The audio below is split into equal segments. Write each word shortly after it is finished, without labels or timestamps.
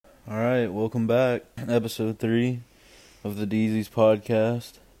Alright, welcome back. Episode 3 of the DEAZY'S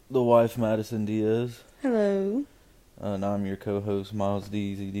Podcast. The wife, Madison Diaz. Hello. And I'm your co-host, Miles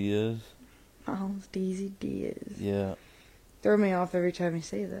Diaz. Miles Diaz. Yeah. Throw me off every time you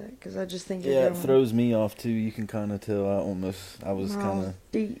say that, because I just think Yeah, it throws me off too. You can kind of tell I was kind of...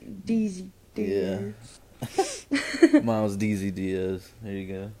 Diaz. Yeah. Miles Diaz. There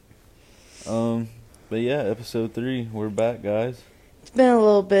you go. But yeah, episode 3. We're back, guys. It's been a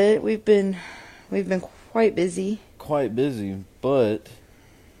little bit. We've been quite busy. Quite busy, but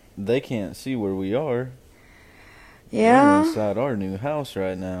they can't see where we are. Yeah. We're inside our new house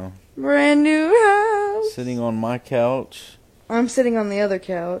right now. Brand new house. Sitting on my couch. I'm sitting on the other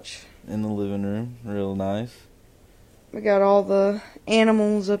couch. In the living room. Real nice. We got all the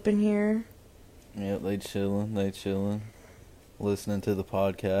animals up in here. Yep, they chilling. Listening to the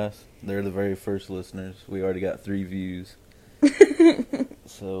podcast. They're the very first listeners. We already got 3 views.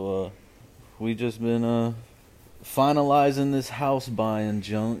 So, we just been, finalizing this house buying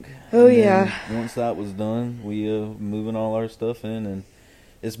junk. Oh, and yeah. Once that was done, we, moving all our stuff in, and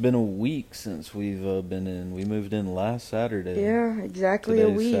it's been a week since we've, been in. We moved in last Saturday. Yeah, exactly a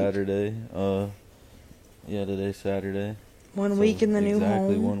week. Saturday. Today's Saturday. 1 week in the new home.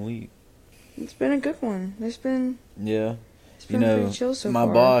 Exactly 1 week. It's been a good one. Yeah. It's been pretty chill so my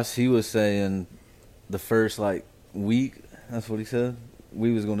far. boss, he was saying the first, week, that's what he said,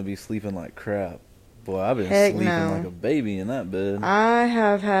 we was going to be sleeping like crap. Boy, I've been sleeping like a baby in that bed. I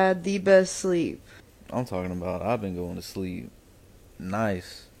have had the best sleep. I'm talking about I've been going to sleep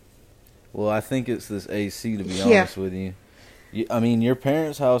nice. Well, I think it's this AC, to be honest with you. I mean, your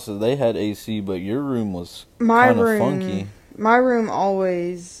parents' house, they had AC, but your room was kind of funky. My room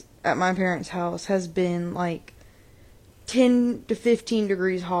always, at my parents' house, has been 10 to 15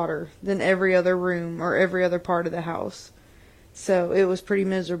 degrees hotter than every other room or every other part of the house. So it was pretty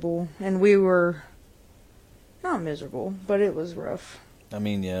miserable. And we were not miserable, but it was rough. I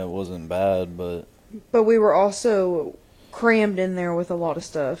mean, yeah, it wasn't bad, but we were also crammed in there with a lot of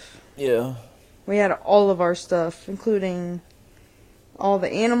stuff. Yeah. We had all of our stuff, including all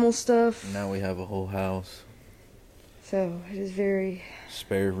the animal stuff. Now we have a whole house. So it is very...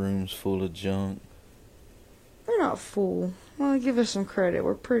 Spare rooms full of junk. We're not full. Well, give us some credit.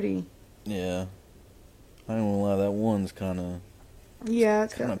 We're pretty... Yeah. I ain't gonna lie, that one's kind of... Yeah,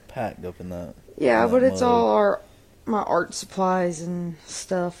 it's kind of packed up in that. Yeah, in but that it's mud. all my art supplies and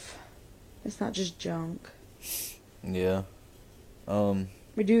stuff. It's not just junk. Yeah.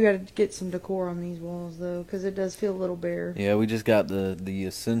 We do got to get some decor on these walls, though, because it does feel a little bare. Yeah, we just got the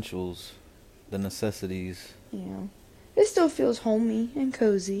essentials, the necessities. Yeah. It still feels homey and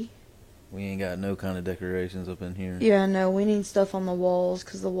cozy. We ain't got no kind of decorations up in here. Yeah, no, we need stuff on the walls,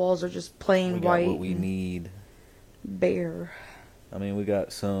 because the walls are just plain we got white. What we need. Bare. I mean, we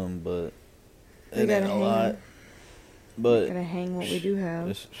got some, but We it gotta ain't a hang. lot. But Gotta hang what we do have.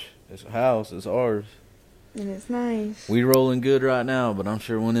 It's a house. It's ours. And it's nice. We rolling good right now, but I'm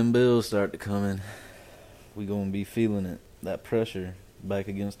sure when them bills start to come in, we gonna be feeling it. That pressure back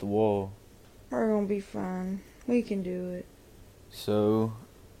against the wall. We're gonna be fine. We can do it. So,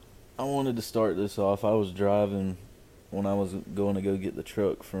 I wanted to start this off. I was driving when I was going to go get the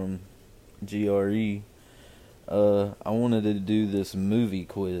truck from GRE. I wanted to do this movie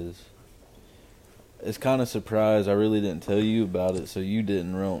quiz. It's kind of surprised. I really didn't tell you about it, so you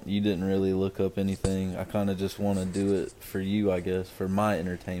didn't really look up anything. I kind of just want to do it for you, I guess, for my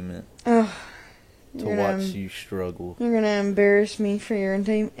entertainment. To watch you struggle. You're gonna embarrass me for your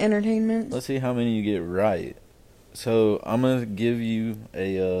entertainment? Let's see how many you get right. So, I'm gonna give you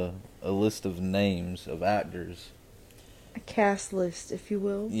a list of names of actors. A cast list, if you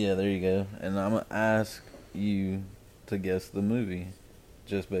will. Yeah, there you go. And I'm gonna ask you to guess the movie,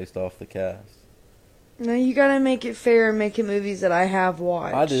 just based off the cast. No, you gotta make it fair and make it movies that I have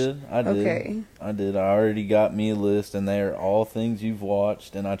watched. I did. Okay. I did. I already got me a list, and they're all things you've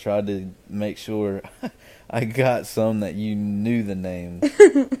watched, and I tried to make sure I got some that you knew the names.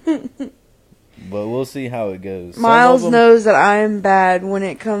 But we'll see how it goes. Miles knows that I am bad when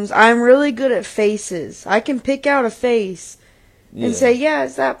it comes... I'm really good at faces. I can pick out a face and say, yeah,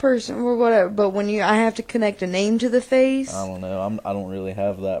 it's that person or whatever. But when I have to connect a name to the face... I don't know. I don't really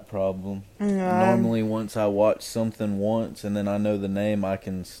have that problem. No, Normally, once I watch something once and then I know the name, I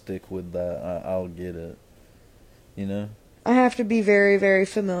can stick with that. I'll get it. You know? I have to be very, very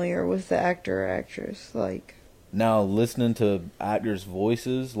familiar with the actor or actress. Now, listening to actors'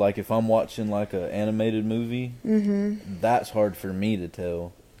 voices, if I'm watching an animated movie, that's hard for me to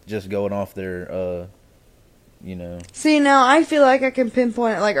tell. Just going off their See, now I feel like I can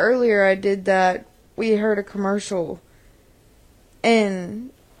pinpoint it. Earlier I did that. We heard a commercial.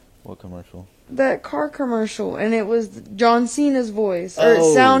 And What commercial? That car commercial, and it was John Cena's voice, or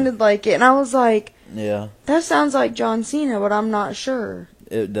Oh. it sounded like it, and I was like, Yeah. that sounds like John Cena, but I'm not sure.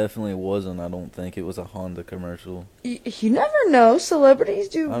 It definitely wasn't, I don't think. It was a Honda commercial. You never know. Celebrities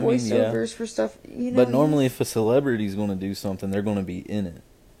do I mean, voiceovers for stuff, But normally if a celebrity's going to do something, they're going to be in it.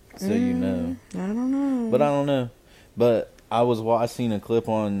 So you know. I don't know. But I don't know. But I seen a clip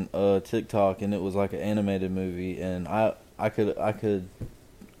on TikTok, and it was like an animated movie, and I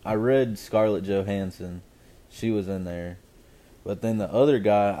read Scarlett Johansson. She was in there. But then the other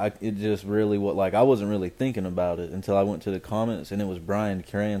guy, it just really I wasn't really thinking about it until I went to the comments, and it was Bryan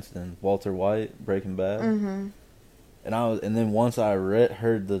Cranston, Walter White, Breaking Bad. Mm-hmm. And then once I read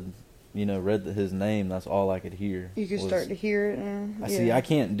his name, that's all I could hear. You could start to hear it now. See, I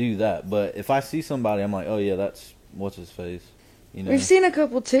can't do that, but if I see somebody, I'm like, oh yeah, that's what's his face. You know, we've seen a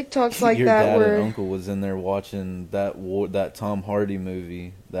couple TikToks like your that dad where and uncle was in there watching that Tom Hardy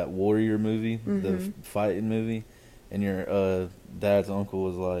movie, that Warrior movie, the fighting movie, and your dad's uncle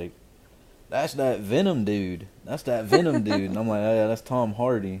was like, "That's that Venom dude. That's that Venom dude." And I'm like, "Oh yeah, that's Tom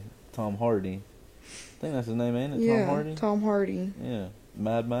Hardy. Tom Hardy. I think that's his name, ain't it? Yeah, Tom Hardy. Tom Hardy. Yeah,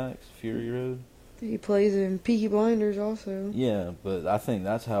 Mad Max, Fury Road. He plays in Peaky Blinders also. Yeah, but I think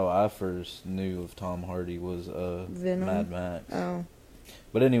that's how I first knew of Tom Hardy was Venom? Mad Max. Oh.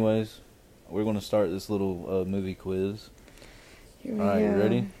 But anyways, we're going to start this little movie quiz. Here we All right, you go.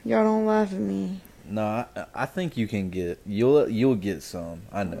 ready? Y'all don't laugh at me. No, I think you can get you'll get some.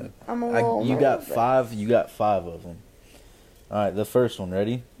 I know. I'm a little You got nervous. 5. You got 5 of them. All right, the first one.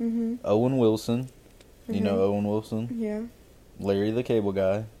 Ready? Mhm. Owen Wilson. You know Owen Wilson. Yeah. Larry the Cable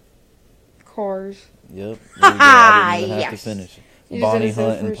Guy. Cars. Yep. There you go. I didn't even have to Yes. finish. You just Bonnie had to say the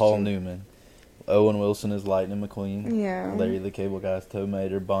Hunt and first Paul two. Newman. Owen Wilson is Lightning McQueen. Yeah. Larry the Cable Guy's Tow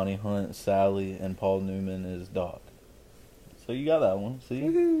Mater. Bonnie Hunt, Sally, and Paul Newman is Doc. So you got that one. See?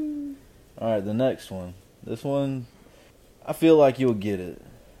 Woohoo. All right, the next one. This one, I feel like you'll get it.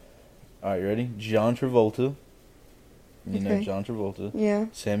 All right, ready? John Travolta. You know Okay. John Travolta. Yeah.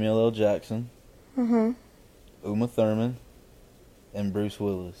 Samuel L. Jackson. Uh-huh. Uma Thurman. And Bruce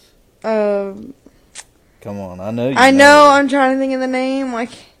Willis. Um, Come on, I know you I know. it. I'm trying to think of the name.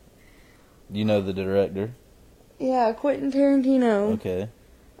 Like, You know the director. yeah, Quentin Tarantino. Okay.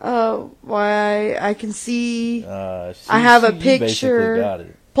 Why I can see See, I have a you basically picture. got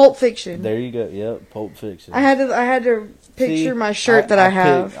it. Pulp Fiction. There you go. Yep, Pulp Fiction. I had to picture See, my shirt that I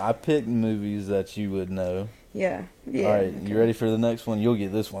have. I picked movies that you would know. Yeah. Yeah. All right, okay. you ready for the next one? You'll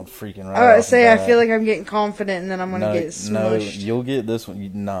get this one freaking right. I would off say the I bat. feel like I'm getting confident and then I'm gonna get No, smushed. you'll get this one.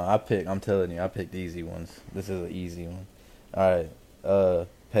 I'm telling you, I picked easy ones. This is an easy one. All right,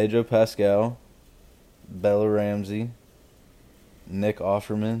 Pedro Pascal, Bella Ramsey, Nick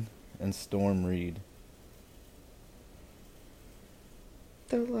Offerman, and Storm Reed.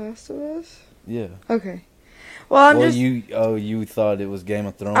 The Last of Us. Yeah. Okay. Well, you thought it was Game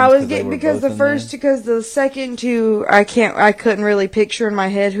of Thrones. I was they getting were because both the in first there? because the second two I couldn't really picture in my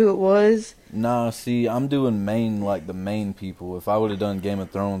head who it was. Nah, see, I'm doing the main people. If I would have done Game of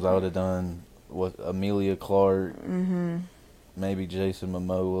Thrones, I would have done Amelia Clarke, maybe Jason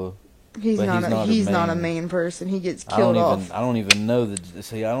Momoa. He's But not a main person. He gets killed off. I don't even know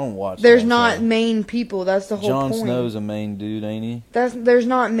see, I don't watch. There's that not show. main people. That's the whole Jon point. Snow's a main dude, ain't he? There's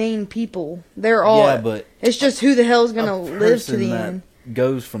not main people. They're all. Yeah, but it's just who the hell's gonna a live to person the that end.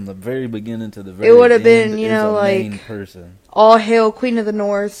 goes from the very beginning to the very It would have end been, is know, a like main person. all hail Queen of the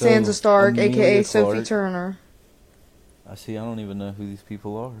North, So, Sansa Stark, Amelia aka Sophie Clarke. Turner. I don't even know who these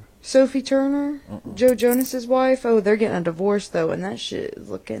people are. Sophie Turner, Joe Jonas's wife. Oh, they're getting a divorce though, and that shit is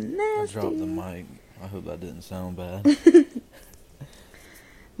looking I nasty. dropped the mic. I hope that didn't sound bad.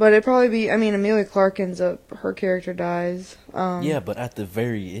 But it'd probably be. I mean, Amelia Clarke ends up. Her character dies. Yeah, but at the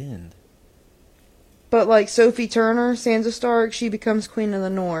very end. But like Sophie Turner, Sansa Stark, she becomes Queen of the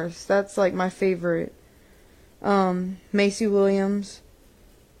North. That's like my favorite. Macy Williams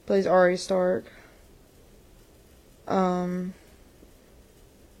plays Arya Stark.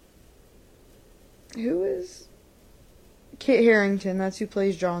 Who is Kit Harington? That's who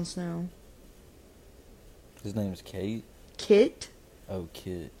plays Jon Snow. His name's Kate. Kit? Oh,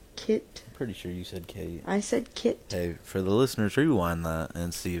 Kit. Kit? I'm pretty sure you said Kate. I said Kit. Hey, for the listeners, rewind that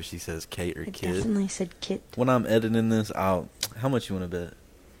and see if she says Kate or I Kit. definitely said Kit. When I'm editing this, how much you want to bet?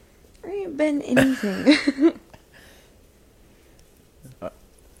 I ain't been anything.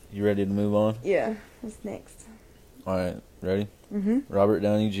 You ready to move on? Yeah. What's next? All right, ready? Mm-hmm. Robert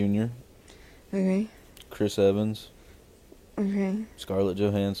Downey Jr., Okay. Chris Evans, Okay. Scarlett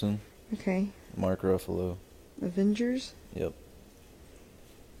Johansson, Okay. Mark Ruffalo. Avengers? Yep.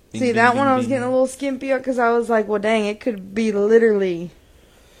 See, that one I was getting a little skimpy because I was like, well, dang, it could be literally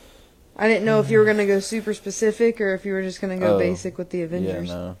I didn't know if you were going to go super specific or if you were just going to go basic with the Avengers.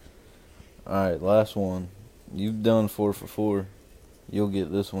 Yeah, no. Alright, last one. You've done 4 for 4. You'll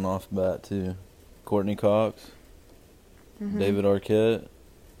get this one off bat, too. Courtney Cox, David Arquette,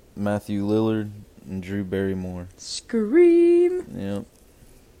 Matthew Lillard, and Drew Barrymore. Scream! Yep.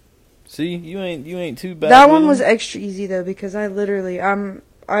 See, you ain't too bad. That one was extra easy, though, because I've been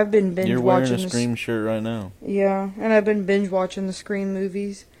binge watching. You're wearing a Scream shirt right now. Yeah, and I've been binge watching the Scream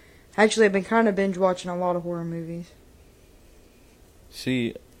movies. Actually, I've been kind of binge watching a lot of horror movies.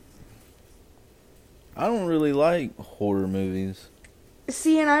 See, I don't really like horror movies.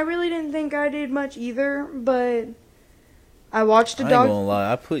 See, and I really didn't think I did much either, but I watched I ain't gonna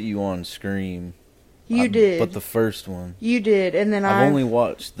lie, I put you on Scream. You did. But the first one. You did, and then I've only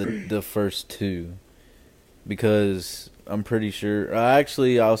watched the first 2. Because I'm pretty sure...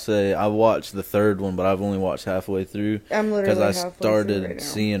 I'll say I watched the third one, but I've only watched halfway through. I'm literally because I started right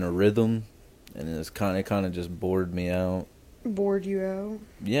seeing a rhythm, and it kind of just bored me out. Bored you out?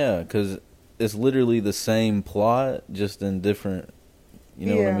 Yeah, because it's literally the same plot, just in different... You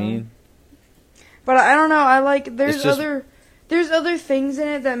know what I mean? But I don't know. I like... There's other things in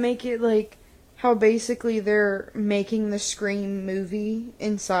it that make it, like... How basically they're making the Scream movie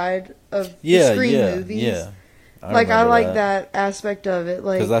inside of the Scream movies. Yeah. I like that aspect of it.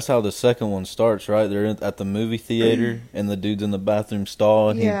 Like, because that's how the second one starts, right? They're at the movie theater, and the dude's in the bathroom stall,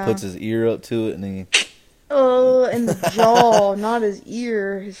 and he puts his ear up to it, and he... Oh, in the jaw, not his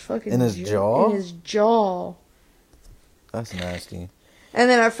ear. His fucking... In his jaw? In his jaw. That's nasty.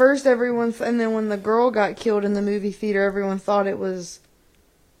 And then at first and then when the girl got killed in the movie theater, everyone thought it was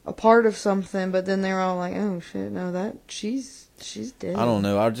a part of something, but then they were all like, oh shit, no, she's dead. I don't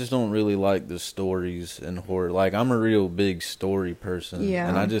know, I just don't really like the stories in horror. Like, I'm a real big story person,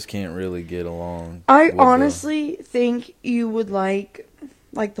 and I just can't really get along. I honestly think you would like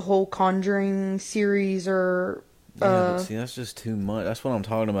the whole Conjuring series or... Yeah, but see, that's just too much. That's what I'm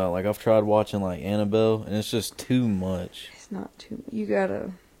talking about. Like, I've tried watching, like, Annabelle, and it's just too much. It's not too... You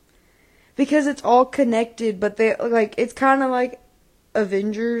gotta... Because it's all connected, but they, like, it's kind of like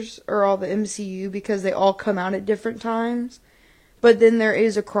Avengers or all the MCU because they all come out at different times. But then there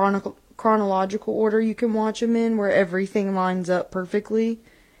is a chronological order you can watch them in where everything lines up perfectly.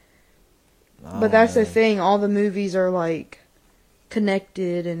 But that's the thing. All the movies are, like,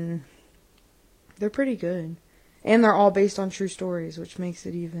 connected and they're pretty good. And they're all based on true stories, which makes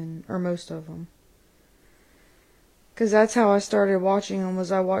it even... Or most of them. Because that's how I started watching them,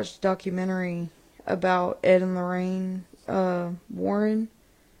 was I watched a documentary about Ed and Lorraine Warren,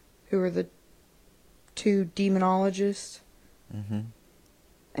 who are the 2 demonologists. Mm-hmm.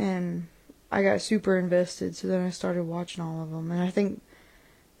 And I got super invested, so then I started watching all of them. And I think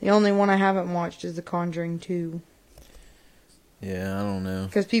the only one I haven't watched is The Conjuring 2. Yeah, I don't know.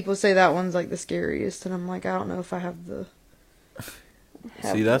 Because people say that one's like the scariest, and I'm like, I don't know if I have the...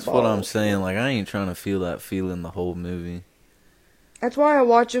 See, that's what I'm saying. Like, I ain't trying to feel that feeling the whole movie. That's why I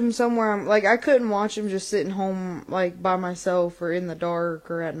watch them somewhere. I couldn't watch them just sitting home, like, by myself or in the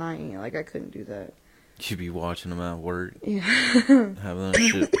dark or at night. Like, I couldn't do that. You be watching them at work. Yeah. Having that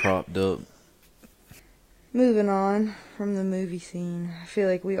shit propped up. Moving on from the movie scene. I feel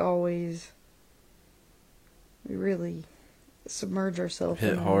like we really submerge ourselves.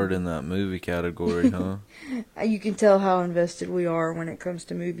 Hit hard in that movie category, huh? You can tell how invested we are when it comes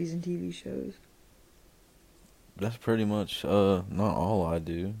to movies and TV shows. That's pretty much not all I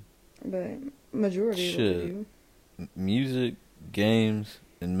do. But majority of what we do. Music, games,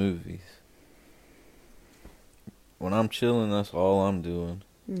 and movies. When I'm chilling, that's all I'm doing.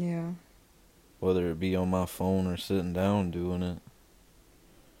 Yeah. Whether it be on my phone or sitting down doing it.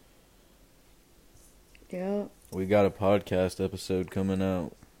 Yeah. We got a podcast episode coming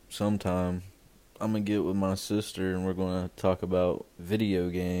out sometime. I'm going to get with my sister and we're going to talk about video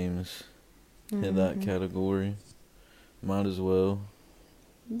games. Hit that category. Might as well.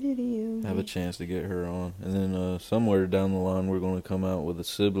 Have a chance to get her on. And then somewhere down the line we're going to come out with a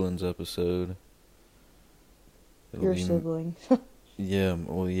siblings episode. Your siblings. Yeah,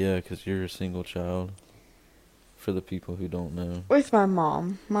 well, yeah, because you're a single child. For the people who don't know. With my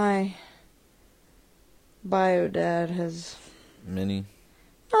mom. My bio dad has... Many?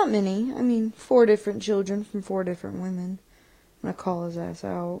 Not many. I mean, 4 different children from 4 different women. I'm going to call his ass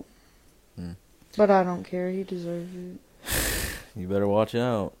out. But I don't care. He deserves it. You better watch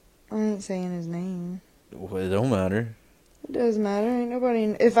out. I ain't saying his name. Well, it don't matter. It does matter. Ain't nobody...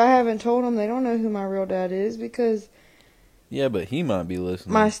 If I haven't told them, they don't know who my real dad is because... Yeah, but he might be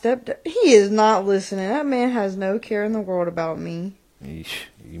listening. My stepdad... He is not listening. That man has no care in the world about me. You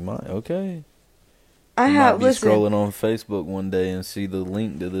might... Okay. He might be listen. scrolling on Facebook one day and see the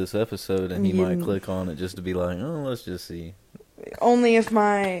link to this episode, and he might click on it just to be like, oh, let's just see. Only if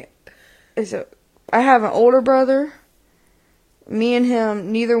I have an older brother. Me and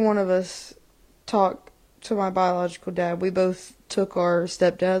him, neither one of us talk to my biological dad. We both took our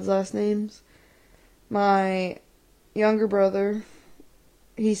stepdad's last names. My younger brother,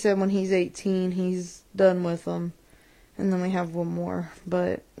 he said when he's 18, he's done with them. And then we have one more,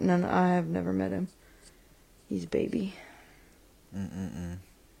 but I have never met him. He's a baby.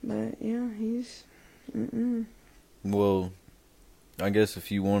 But yeah, he's. Well, I guess if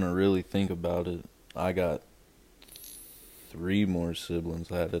you want to really think about it, I got 3 more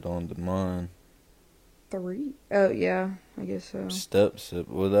siblings added on to mine. 3? Oh yeah, I guess so.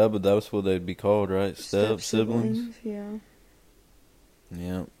 But that's what they'd be called, right? Step siblings. Yeah.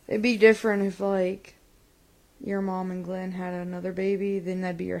 Yeah. It'd be different if like your mom and Glenn had another baby, then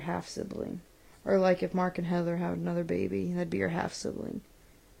that'd be your half sibling. Or like if Mark and Heather had another baby, that'd be your half sibling.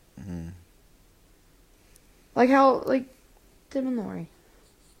 Like how Tim and Lori.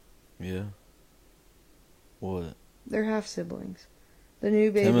 Yeah. What? They're half siblings. The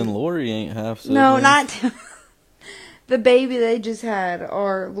new baby. Tim and Lori ain't half siblings. No, not Tim. The baby they just had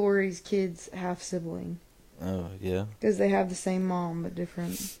are Lori's kids' half sibling. Oh, yeah? Because they have the same mom, but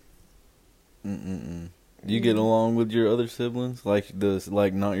different. You get along with your other siblings? Like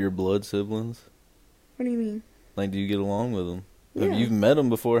not your blood siblings? What do you mean? Like, do you get along with them? Yeah. You've met them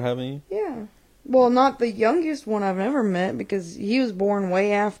before, haven't you? Yeah. Well, not the youngest one I've never met, because he was born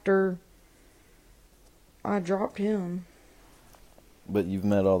way after I dropped him. But you've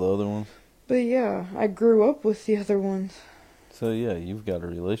met all the other ones? But yeah, I grew up with the other ones. So yeah, you've got a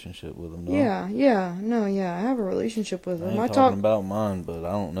relationship with them, Yeah, I have a relationship with them. I ain't talking about mine, but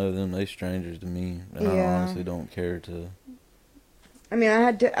I don't know them. They strangers to me, and I honestly don't care to. I mean,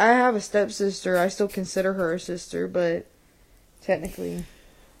 I have a stepsister. I still consider her a sister, but technically.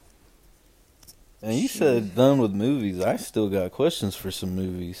 And you said done with movies. I still got questions for some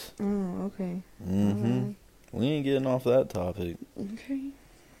movies. Oh, okay. We ain't getting off that topic. Okay.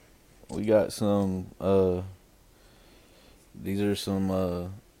 We got some. These are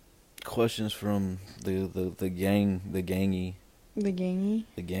some questions from the gangy. The gangy?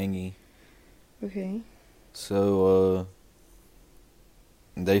 The gangy. Okay. So,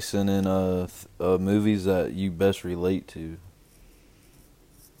 they sent in movies that you best relate to.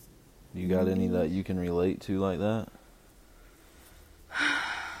 You got any that you can relate to like that?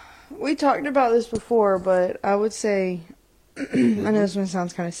 We talked about this before, but I would say... I know this one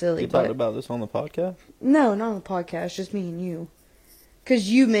sounds kind of silly, but... You talked about this on the podcast? No, not on the podcast, just me and you. Because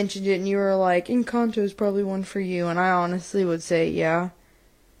you mentioned it and you were like, Encanto is probably one for you, and I honestly would say yeah.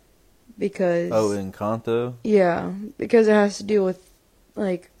 Because... Oh, Encanto? Yeah, because it has to do with,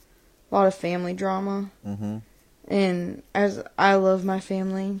 like, a lot of family drama. And as I love my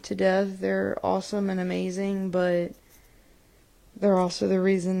family to death, they're awesome and amazing, but they're also the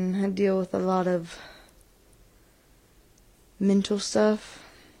reason I deal with a lot of mental stuff.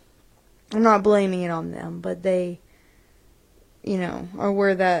 I'm not blaming it on them, but they, are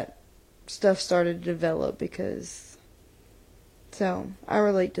where that stuff started to develop because, so, I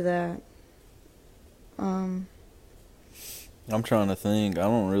relate to that. I'm trying to think. I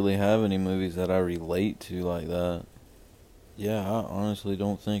don't really have any movies that I relate to like that. Yeah, I honestly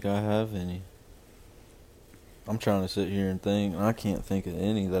don't think I have any. I'm trying to sit here and think. I can't think of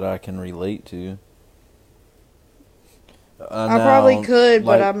any that I can relate to. I probably could,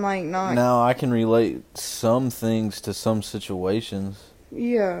 but I'm like not. Now I can relate some things to some situations.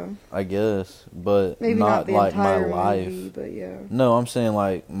 Yeah. I guess, but maybe not the like my entire life. Movie, but yeah. No, I'm saying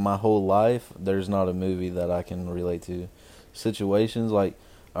like my whole life. There's not a movie that I can relate to. Situations like,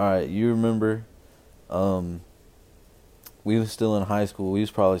 all right, you remember, we was still in high school. We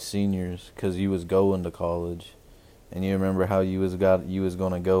was probably seniors because you was going to college, and you remember how you was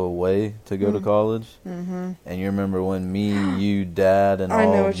gonna go away to go to college, and you remember when me, you, Dad, and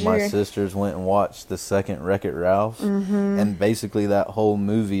all of my sisters went and watched the second Wreck-It Ralph, and basically that whole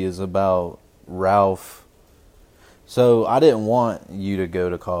movie is about Ralph. So I didn't want you to go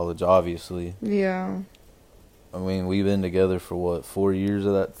to college, obviously. Yeah. I mean, we've been together for what, 3 years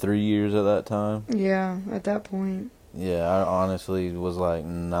at that time? Yeah, at that point. Yeah, I honestly was like,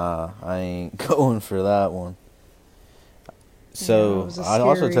 nah, I ain't going for that one. So, yeah, I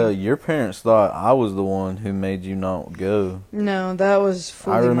also tell you, your parents thought I was the one who made you not go. No, that was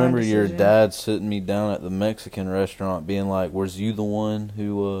fully I remember my your decision. dad sitting me down at the Mexican restaurant being like, was you the one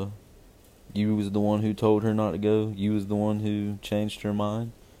who, you was the one who told her not to go? You was the one who changed her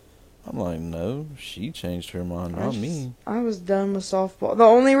mind? I'm like, no, she changed her mind, not me. I was done with softball. The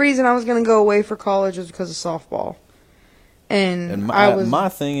only reason I was going to go away for college was because of softball. And my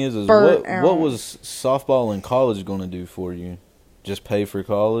thing is what was softball in college going to do for you? Just pay for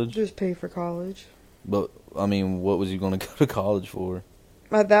college? Just pay for college. But, I mean, what was you going to go to college for?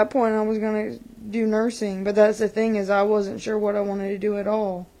 At that point, I was going to do nursing. But that's the thing is I wasn't sure what I wanted to do at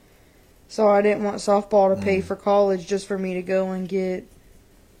all. So I didn't want softball to pay for college just for me to go and get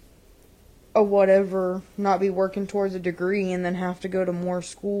a whatever, not be working towards a degree and then have to go to more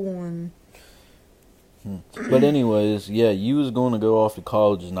school and... But anyways, yeah, you was going to go off to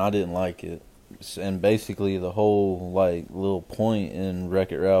college and I didn't like it. And basically the whole, like, little point in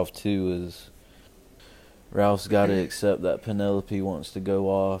Wreck-It Ralph 2 is Ralph's got to accept that Penelope wants to go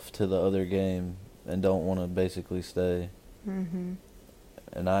off to the other game and don't want to basically stay. Mm-hmm.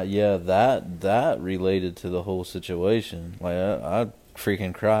 And that related to the whole situation. Like, I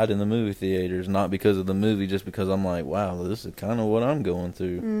freaking cried in the movie theaters, not because of the movie, just because I'm like, wow, this is kind of what I'm going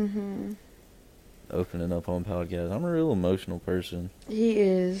through. Mm-hmm. Opening up on podcasts. I'm a real emotional person. He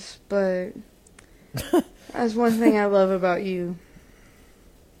is, but that's one thing I love about you.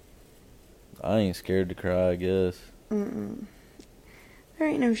 I ain't scared to cry, I guess. Mm-mm. There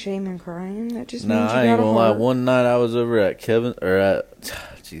ain't no shame in crying. That just Nah, means you I ain't got a gonna lie. heart. One night I was over at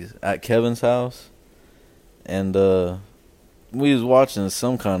Kevin's house, and we was watching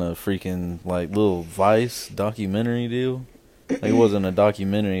some kind of freaking like little Vice documentary deal. Like, it wasn't a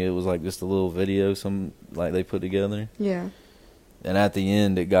documentary. It was like just a little video they put together. Yeah. And at the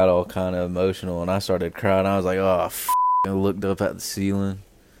end, it got all kind of emotional, and I started crying. I was like, oh, I looked up at the ceiling.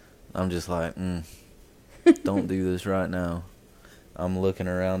 I'm just like, don't do this right now. I'm looking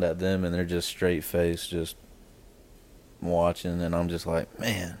around at them, and they're just straight faced, just watching, and I'm just like,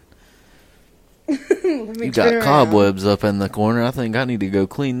 man, you got cobwebs up in the corner. I think I need to go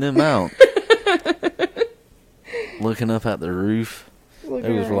clean them out. Looking up at the roof.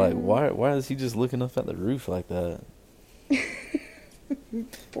 They was like, why is he just looking up at the roof like that?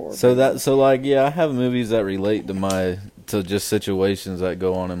 I have movies that relate to just situations that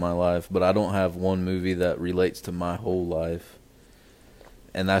go on in my life, but I don't have one movie that relates to my whole life.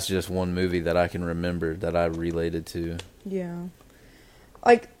 And that's just one movie that I can remember that I related to. Yeah.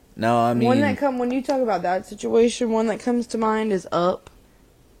 Like, now, I mean, when you talk about that situation, one that comes to mind is Up.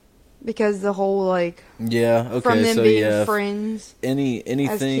 Because the whole, like... Yeah, okay, from them being friends. Anything...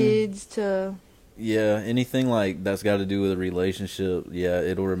 As kids to... Yeah, anything, like, that's got to do with a relationship, yeah,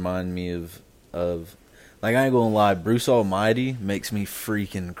 it'll remind me of... Like, I ain't gonna lie, Bruce Almighty makes me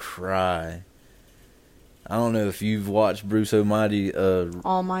freaking cry. I don't know if you've watched Bruce Almighty...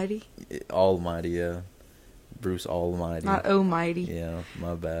 Almighty? Almighty, yeah. Bruce Almighty. Not Almighty. Yeah,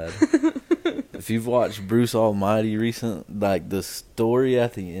 my bad. If you've watched Bruce Almighty recent, like, the story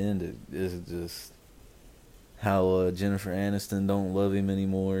at the end is just how Jennifer Aniston don't love him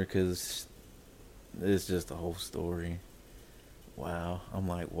anymore, because it's just the whole story. Wow. I'm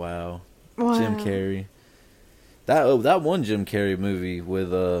like, wow. Jim Carrey. That one Jim Carrey movie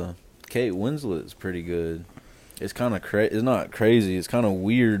with Kate Winslet is pretty good. It's kind of it's not crazy. It's kind of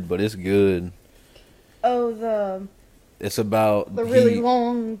weird, but it's good. Oh, it's about the really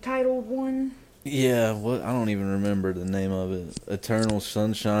long titled one. Yeah, I don't even remember the name of it. Eternal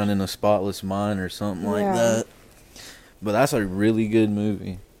Sunshine in a Spotless Mind or something like that. But that's a really good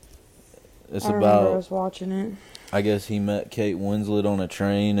movie. It's I was watching it. I guess he met Kate Winslet on a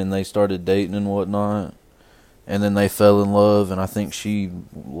train and they started dating and whatnot. And then they fell in love, and I think she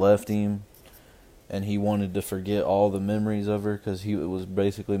left him. And he wanted to forget all the memories of her because it was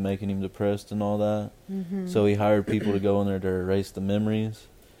basically making him depressed and all that. Mm-hmm. So he hired people to go in there to erase the memories.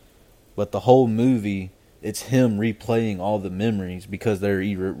 But the whole movie, it's him replaying all the memories because they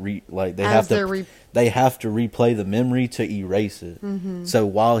have to replay the memory to erase it. Mm-hmm. So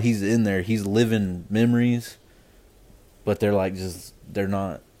while he's in there, he's living memories, but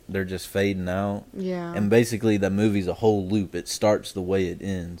they're just fading out. Yeah. And basically the movie's a whole loop. It starts the way it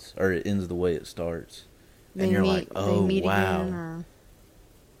ends, or it ends the way it starts. And you're like, oh, wow.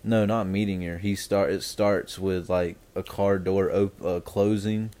 No, not meeting her. It starts with like a car door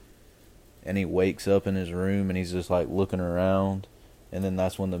closing. And he wakes up in his room and he's just like looking around. And then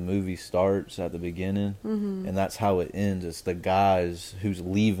that's when the movie starts at the beginning. Mm-hmm. And that's how it ends. It's the guys who's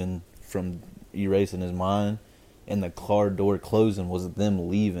leaving from erasing his mind. And the car door closing was them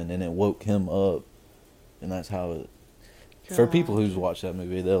leaving. And it woke him up. And that's how it... God. For people who's watched that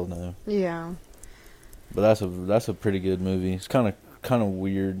movie, they'll know. Yeah. But that's a pretty good movie. It's kind of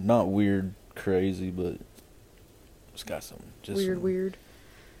weird. Not weird crazy, but it's got some... Weird.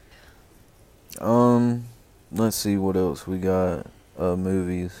 Let's see what else we got.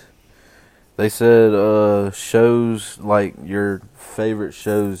 Movies. They said shows, like your favorite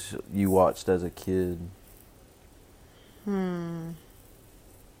shows you watched as a kid. Yours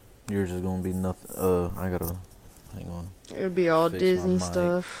is gonna be nothing. I gotta hang on. It would be all Fix my Disney mic.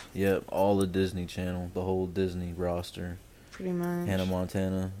 stuff. Yep, all the Disney Channel, the whole Disney roster. Pretty much. Hannah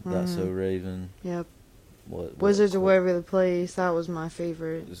Montana, That's So Raven. Yep. What Wizards of Waverly Place. That was my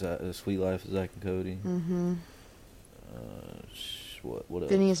favorite. Is that Sweet Life of Zack and Cody? Mm-hmm. What else?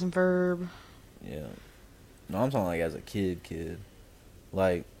 Phineas and Ferb. Yeah. No, I'm talking like as a kid.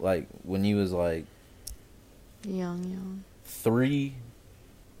 Like when you was like Young. 3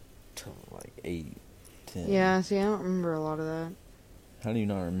 to like 8, 10. Yeah, see, I don't remember a lot of that. How do you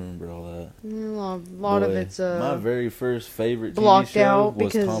not remember all that? A lot of it's my very first favorite TV blocked show out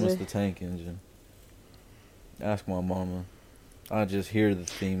was because Thomas the Tank Engine. Ask my mama. I just hear the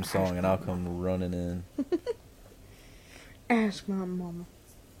theme song and I'll come running in. Ask my mama.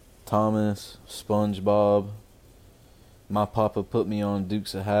 Thomas, SpongeBob. My papa put me on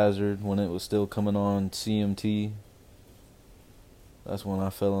Dukes of Hazzard when it was still coming on CMT. That's when I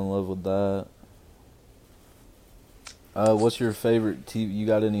fell in love with that. What's your favorite TV? You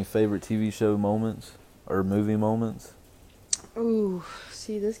got any favorite TV show moments or movie moments? Ooh,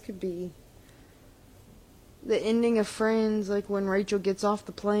 see, this could be the ending of Friends, like when Rachel gets off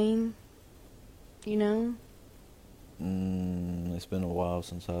the plane. You know? It's been a while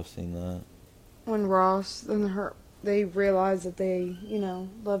since I've seen that. When Ross and they realize that they,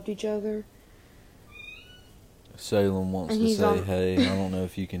 loved each other. Salem wants And to he's say on- hey. I don't know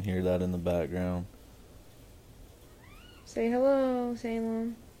if you can hear that in the background. Say hello,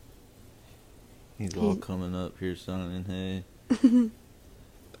 Salem. He's all coming up here signing hey.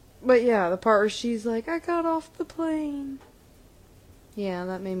 But yeah, the part where she's like, I got off the plane. Yeah,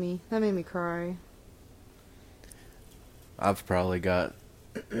 that made me cry. I've probably got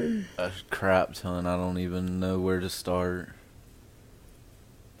a crap ton. I don't even know where to start.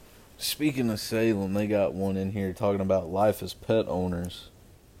 Speaking of Salem, they got one in here talking about life as pet owners.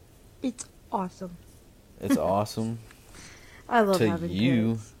 It's awesome. It's awesome. I love To having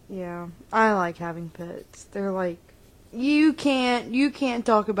you. pets. Yeah, I like having pets. They're like, you can't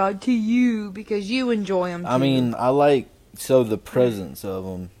talk about to you because you enjoy them too. I mean, I like, the presence of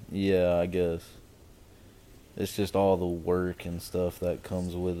them, yeah, I guess. It's just all the work and stuff that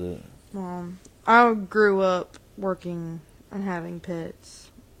comes with it. I grew up working and having pets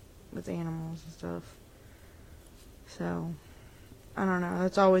with animals and stuff. So, I don't know.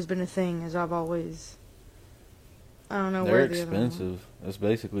 That's always been a thing, I don't know They're where the other one- expensive. It's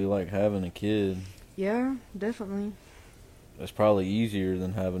basically like having a kid. Yeah, definitely. It's probably easier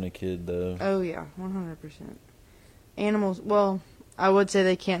than having a kid, though. Oh, yeah, 100%. Animals, well, I would say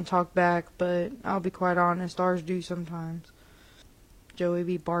they can't talk back, but I'll be quite honest, ours do sometimes. Joey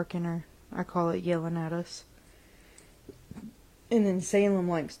be barking, or I call it yelling at us. And then Salem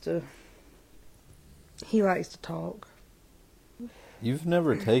likes to talk. You've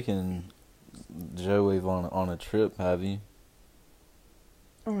never taken Joey on a trip, have you?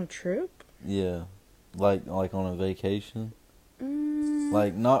 On a trip? Yeah. Like on a vacation? Mm.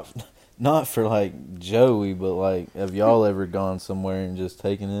 Like, not for, like, Joey, but, like, have y'all ever gone somewhere and just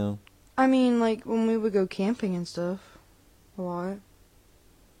taken him? I mean, like, when we would go camping and stuff. A lot.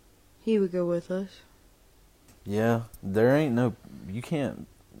 He would go with us. Yeah.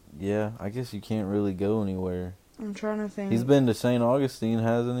 I guess you can't really go anywhere. I'm trying to think. He's been to St. Augustine,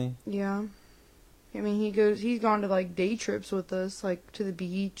 hasn't he? Yeah. I mean, he's gone to, like, day trips with us, like, to the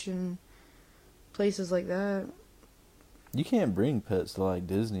beach and places like that. You can't bring pets to, like,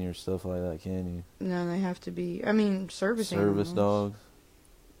 Disney or stuff like that, can you? No, they have to be, service animals. dogs.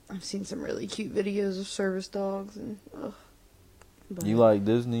 I've seen some really cute videos of service dogs, and, ugh. But You like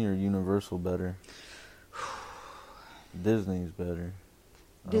Disney or Universal better? Disney's better.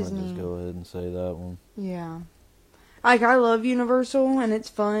 Disney. I'll just go ahead and say that one. Yeah. Like, I love Universal, and it's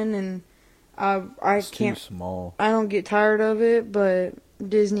fun, and It's too small. I don't get tired of it, but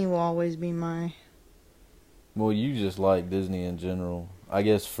Disney will always be my... Well, you just like Disney in general. I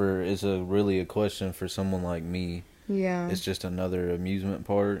guess it's really a question for someone like me. Yeah. It's just another amusement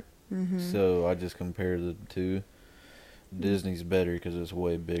park. Mm-hmm. So I just compare the two. Disney's better because it's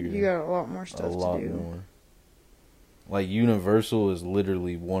way bigger. You got a lot more stuff to do. A lot more. Like, Universal is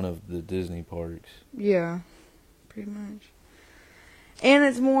literally one of the Disney parks. Yeah. Pretty much. And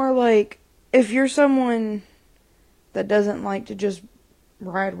it's more like, if you're someone that doesn't like to just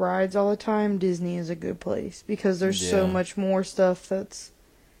ride rides all the time, Disney is a good place. Because there's so much more stuff that's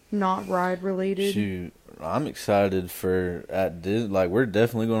not ride related. Shoot, I'm excited for at Disney. Like, we're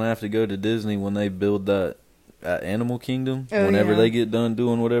definitely gonna have to go to Disney when they build that at Animal Kingdom, Oh, whenever yeah. they get done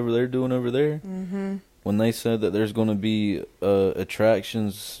doing whatever they're doing over there, Mm-hmm. when they said that there's going to be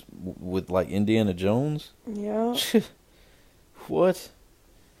attractions with like Indiana Jones. Yeah. What?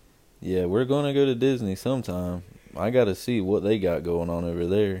 Yeah, we're going to go to Disney sometime. I got to see what they got going on over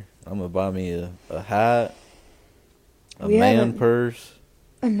there. I'm going to buy me a hat, a We man haven't- purse,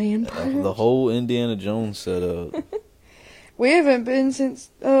 A man purse. the whole Indiana Jones setup. We haven't been since,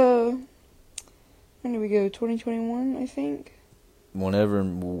 when did we go? 2021, I think?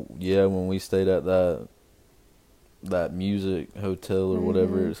 When we stayed at that music hotel or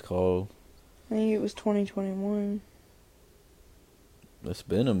whatever Mhm. it's called. I think it was 2021. It's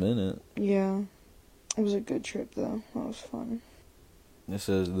been a minute. Yeah. It was a good trip, though. That was fun. It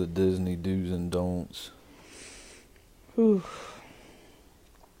says the Disney do's and don'ts. Whew.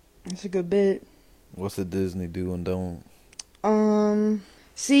 That's a good bit. What's a Disney do and don't?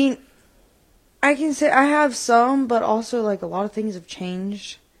 See, I can say I have some, but also, like, a lot of things have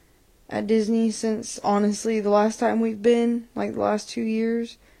changed at Disney since, honestly, the last time we've been, like, the last 2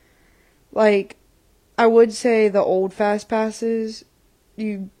 years. Like, I would say the old Fast Passes,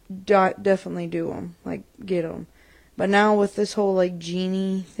 you definitely do them. Like, get them. But now with this whole, like,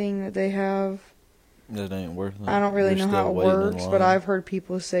 genie thing that they have, It ain't worth it. I don't really You're know how still it waiting in works, but line. I've heard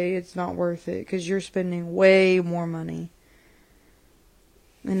people say it's not worth it because you're spending way more money.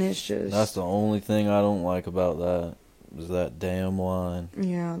 And it's just... That's the only thing I don't like about that, is that damn line.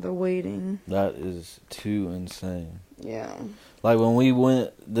 Yeah, the waiting. That is too insane. Yeah. Like when we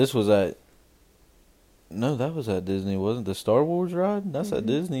went, that was at Disney, wasn't it? The Star Wars ride? That's at Mhm.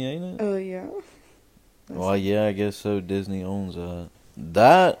 Disney, ain't it? Oh, yeah. Well, yeah, I guess so. Disney owns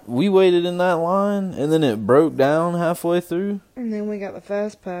that. We waited in that line, and then it broke down halfway through, And then we got the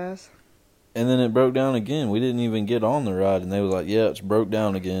Fast Pass. and then it broke down again. We didn't even get on the ride, and they was like, yeah, it's broke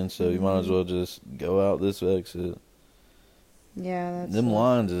down again, so you might as well just go out this exit. Yeah, that's... Them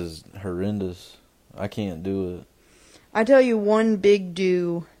lines is horrendous. I can't do it. I tell you, one big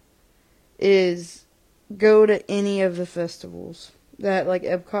do is go to any of the festivals that, like,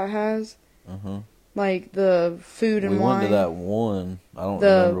 Epcot has. Uh-huh. Like, the food and We wine. went to that one. I don't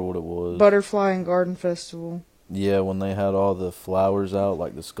The remember what it was. Butterfly and Garden Festival. Yeah, when they had all the flowers out,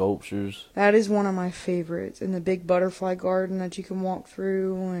 like the sculptures. That is one of my favorites. And the big butterfly garden that you can walk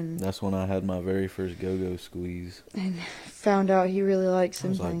through. And That's when I had my very first go-go squeeze. found out he really likes I some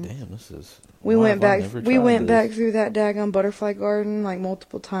was things. like, damn, this is... We why went have I back. never We tried went this? back through that daggone butterfly garden like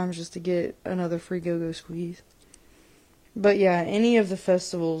multiple times just to get another free go-go squeeze. But yeah, any of the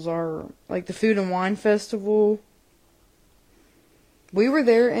festivals are like the Food and Wine Festival. We were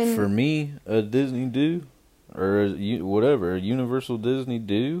there in... For me, a Disney do, or a whatever, a Universal Disney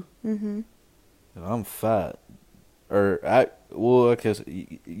do, Mhm. I'm fat. I guess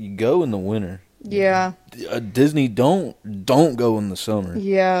you go in the winter. Yeah. Disney don't go in the summer.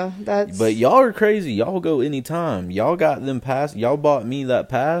 Yeah, that's... But y'all are crazy. Y'all go anytime. Y'all got them pass. Y'all bought me that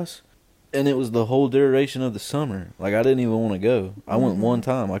pass, and it was the whole duration of the summer. Like, I didn't even want to go. I went one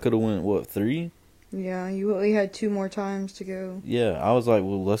time. I could have went, 3? Yeah, you only had 2 more times to go. Yeah, I was like,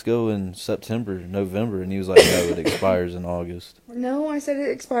 well, let's go in September, November. And he was like, no, it expires in August. No, I said it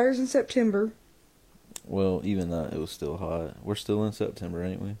expires in September. Well, even that, it was still hot. We're still in September,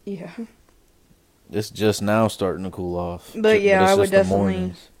 ain't we? Yeah. It's just now starting to cool off. But yeah, it's I would just the definitely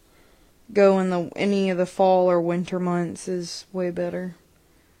mornings. go in any of the fall or winter months is way better.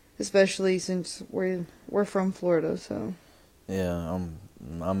 Especially since we're from Florida, so... Yeah,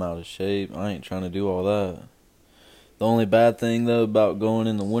 I'm out of shape. I ain't trying to do all that. The only bad thing though about going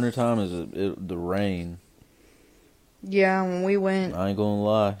in the wintertime is the rain. Yeah, when we went... I ain't gonna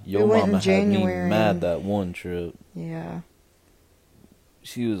lie. Your went in mama had me January. mad that one trip. Yeah.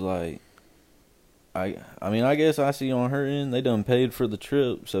 She was like, I mean, I guess I see on her end, they done paid for the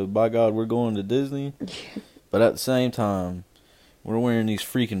trip, so by God, we're going to Disney. But at the same time, we're wearing these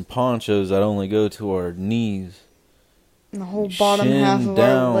freaking ponchos that only go to our knees. And the whole bottom Shin half of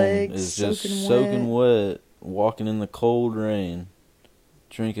down our legs is just soaking soaking wet. wet, walking in the cold rain,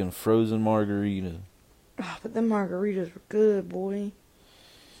 drinking frozen margarita. Oh, but them margaritas were good, boy.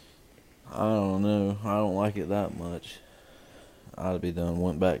 I don't know. I don't like it that much. I'd be done.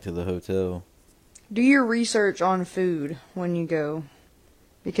 Went back to the hotel. Do your research on food when you go.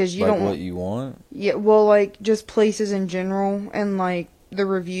 Because you Like don't what you want? Yeah, well, like, just places in general and, like, the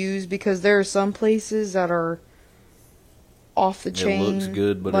reviews. Because there are some places that are off the chain. It looks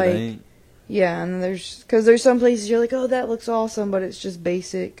good, but like, it ain't. Yeah, and because there's some places you're like, oh, that looks awesome, but it's just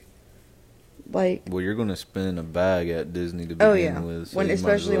basic. Like, Well, you're going to spend a bag at Disney to Oh, begin yeah. with. So When- you might as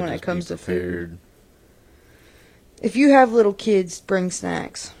especially well when it just be comes to food. prepared. if you have little kids, bring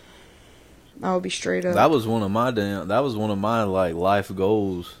snacks. I would be straight up. That was one of my like life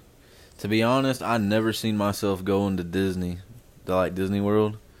goals. To be honest, I never seen myself going to Disney, like Disney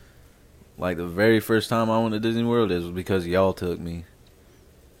World. Like the very first time I went to Disney World, it was because y'all took me.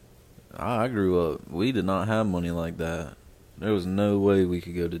 I grew up. We did not have money like that. There was no way we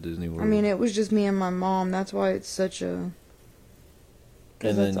could go to Disney World. I mean, it was just me and my mom. That's why it's such a...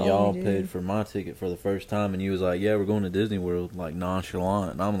 And then y'all paid for my ticket for the first time, and you was like, yeah, we're going to Disney World, like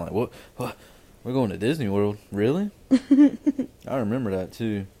nonchalant. And I'm like, what? We're going to Disney World? Really? I remember that,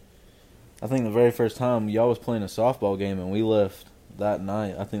 too. I think the very first time y'all was playing a softball game, and we left that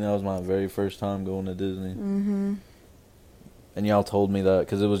night. I think that was my very first time going to Disney. Mm-hmm. And y'all told me that,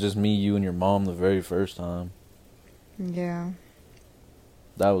 because it was just me, you, and your mom the very first time. Yeah.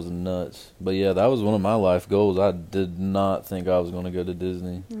 That was nuts. But yeah, that was one of my life goals. I did not think I was going to go to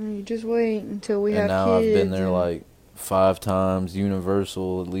Disney. You just wait until we have kids. And now I've been there like 5 times.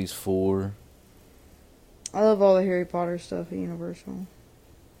 Universal, at least 4. I love all the Harry Potter stuff at Universal.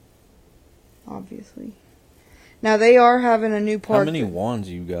 Obviously. Now they are having a new park. How many wands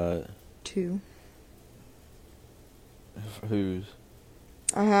you got? 2. Whose?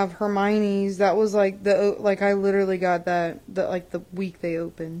 I have Hermione's. That was like I literally got that the week they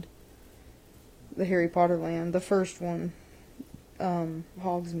opened the Harry Potter land, the first one,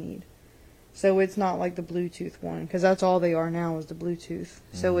 Hogsmeade. So it's not like the Bluetooth one, because that's all they are now is the Bluetooth.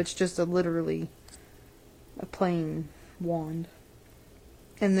 So it's just literally a plain wand.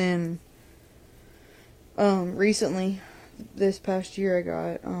 And then recently, this past year, I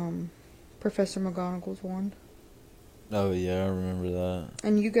got Professor McGonagall's wand. Oh, yeah, I remember that.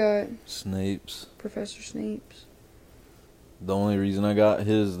 And you got... Snape's. Professor Snape's. The only reason I got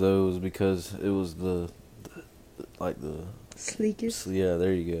his, though, is because it was the sleekest? Yeah,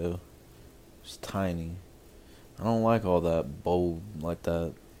 there you go. It's tiny. I don't like all that bold, like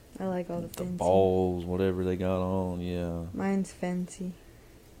that. I like all the fancy. Balls, whatever they got on, yeah. Mine's fancy.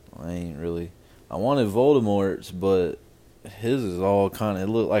 I ain't really... I wanted Voldemort's, but... His is all kind of...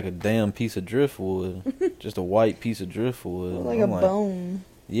 It looked like a damn piece of driftwood. Just a white piece of driftwood. Like bone.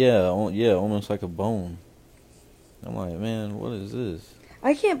 Yeah, almost like a bone. I'm like, man, what is this?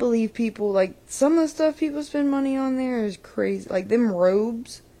 I can't believe people... Like, some of the stuff people spend money on there is crazy. Like, them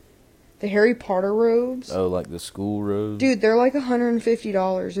robes. The Harry Potter robes. Oh, like the school robes? Dude, they're like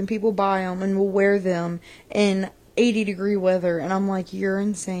 $150, and people buy them and will wear them in 80-degree weather. And I'm like, you're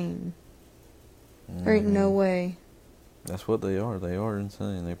insane. There ain't no way. That's what they are. They are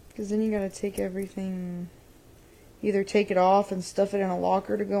insane. Because then you gotta take everything, either take it off and stuff it in a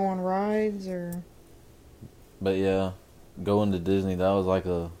locker to go on rides, or... But yeah, going to Disney, that was like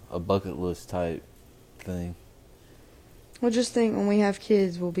a bucket list type thing. Well, just think, when we have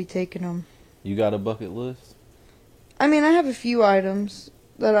kids, we'll be taking them. You got a bucket list? I mean, I have a few items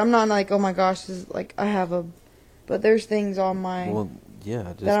that I'm not like, oh my gosh, this is like, I have a... But there's things on my... Well, yeah,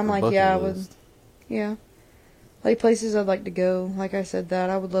 just that I'm like, yeah, list. I would... Yeah. Like, places I'd like to go. Like I said that.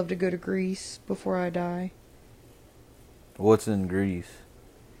 I would love to go to Greece before I die. What's in Greece?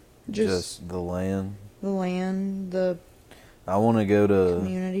 Just the land? The land, I want to go to...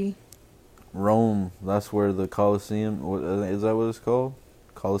 community. Rome. That's where the Colosseum... Is that what it's called?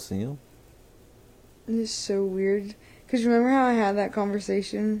 Colosseum? It's so weird. Because remember how I had that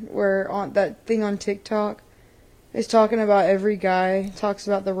conversation where on that thing on TikTok is talking about every guy talks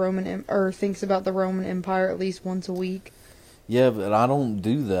about the Roman or thinks about the Roman Empire at least once a week. Yeah, but I don't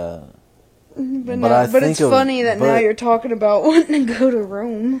do that. But it's funny that now you're talking about wanting to go to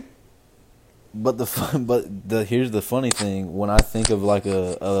Rome. But here's the funny thing. When I think of I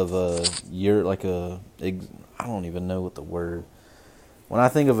don't even know what the word. When I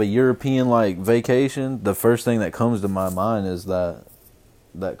think of a European like vacation, the first thing that comes to my mind is that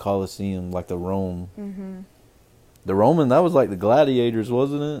Colosseum, like the Rome. Mm-hmm. The Roman, that was like the gladiators,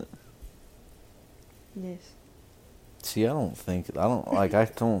 wasn't it? Yes. See, not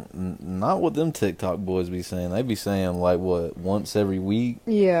what them TikTok boys be saying. They be saying like what, once every week?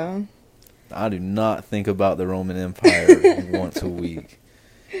 Yeah. I do not think about the Roman Empire once a week.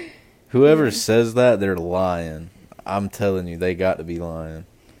 Whoever says that, they're lying. I'm telling you, they got to be lying.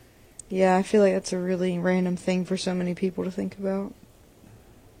 Yeah, I feel like that's a really random thing for so many people to think about.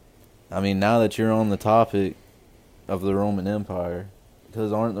 I mean, now that you're on the topic of the Roman Empire,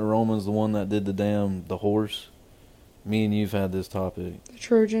 because aren't the Romans the one that did the horse? Me and you've had this topic. The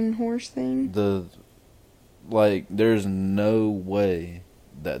Trojan horse thing? There's no way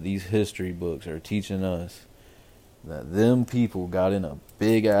that these history books are teaching us that them people got in a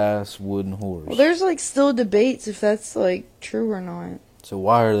big-ass wooden horse. Well, there's, still debates if that's, true or not. So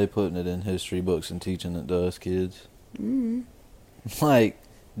why are they putting it in history books and teaching it to us kids? Mm-hmm.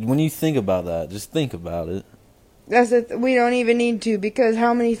 When you think about that, just think about it. That's it. We don't even need to, because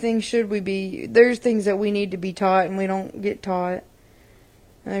how many things should we be? There's things that we need to be taught and we don't get taught.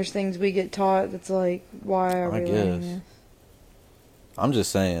 And there's things we get taught that's like, why are we learning this? I'm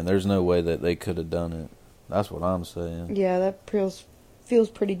just saying, there's no way that they could have done it. That's what I'm saying. Yeah, that feels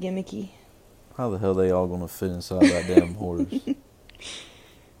pretty gimmicky. How the hell they all gonna fit inside that damn horse?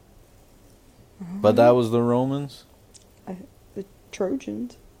 But that was the Romans? The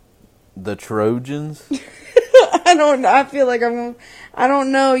Trojans. The Trojans? I don't know. I feel like I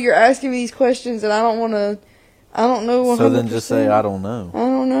don't know. You're asking me these questions and I don't want to. I don't know 100%. So then just say, I don't know. I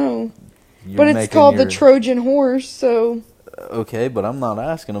don't know. But it's called the Trojan horse, so. Okay, but I'm not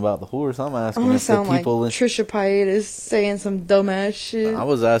asking about the horse. I'm asking if the people... like Trisha Paytas is saying some dumbass shit. I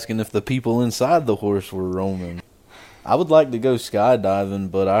was asking if the people inside the horse were Roman. I would like to go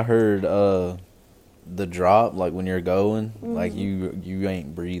skydiving, but I heard the drop, like when you're going, like you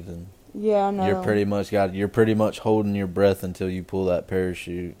ain't breathing. Yeah, I know. You're pretty much holding your breath until you pull that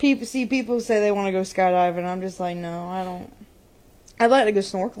parachute. People say they want to go skydiving. I'm just like, no, I don't. I'd like to go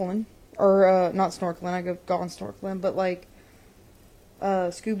snorkeling, or not snorkeling. I gone snorkeling, but like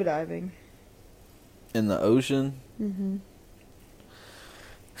scuba diving in the ocean.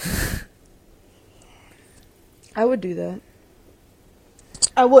 I would do that.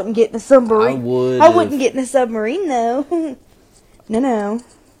 I wouldn't get in a submarine. I wouldn't get in a submarine though. No.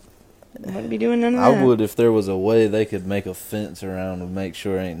 I wouldn't be doing none of that. I would if there was a way they could make a fence around and make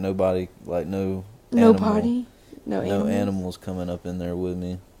sure ain't nobody, like no animals coming up in there with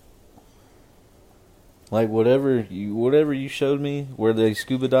me. Like whatever you showed me where they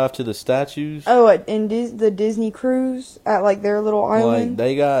scuba dive to the statues. Oh, in the Disney cruise at like their little island. Like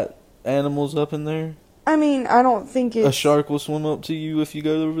they got animals up in there. I mean, I don't think it's... A shark will swim up to you if you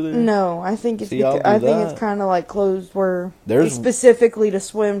go over there? No, I think it's it's kind of like closed where it's specifically to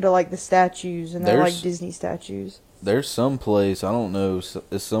swim to like the statues, and they're like Disney statues. There's some place, I don't know,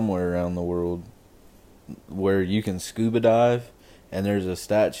 it's somewhere around the world where you can scuba dive, and there's a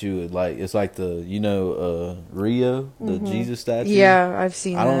statue, like it's like the, Rio, the Jesus statue. Yeah, I've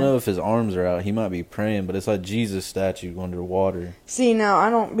seen that. I don't know if his arms are out. He might be praying, but it's like Jesus statue underwater. See, now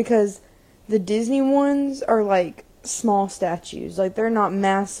I don't, because the Disney ones are like small statues. Like they're not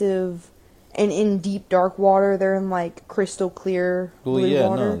massive and in deep dark water. They're in like crystal clear blue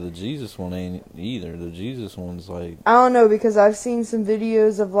water. No, the Jesus one ain't either. The Jesus one's like... I don't know, because I've seen some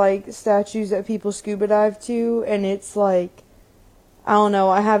videos of like statues that people scuba dive to, and it's like, I don't know,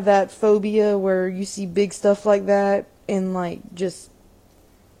 I have that phobia where you see big stuff like that in like just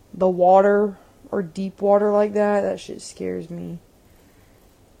the water or deep water like that. That shit scares me.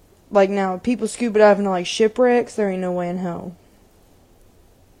 Like now, people scuba diving to like shipwrecks, there ain't no way in hell.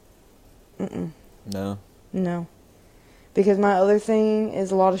 No. Because my other thing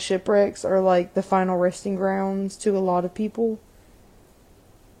is a lot of shipwrecks are like the final resting grounds to a lot of people.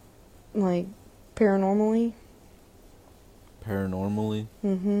 Like, paranormally. Paranormally?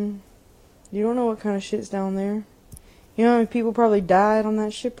 You don't know what kind of shit's down there. You know how many people probably died on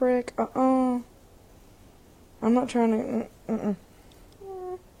that shipwreck? I'm not trying to...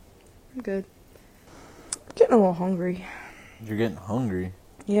 I'm good. I'm getting a little hungry. You're getting hungry?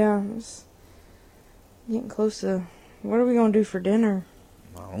 Yeah, I'm getting close to... What are we going to do for dinner?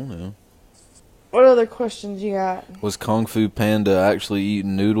 I don't know. What other questions you got? Was Kung Fu Panda actually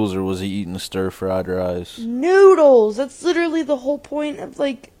eating noodles, or was he eating stir-fried rice? Noodles! That's literally the whole point of,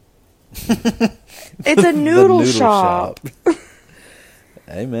 like... It's a noodle shop.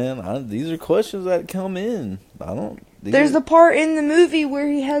 Hey, man, these are questions that come in. There's the part in the movie where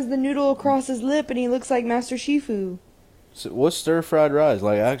he has the noodle across his lip and he looks like Master Shifu. So what's stir-fried rice?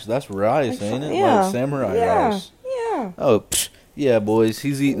 Like, actually, that's rice, ain't it? Yeah. Like samurai rice. Yeah. Oh, yeah, boys,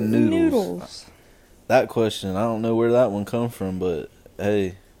 he's eating noodles. That question, I don't know where that one come from, but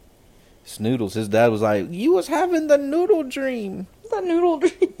hey, it's noodles. His dad was like, "You was having the noodle dream." The noodle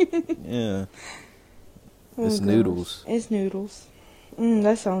dream. Yeah. It's noodles. It's noodles.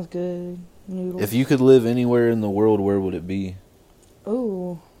 That sounds good. Noodles. If you could live anywhere in the world, where would it be?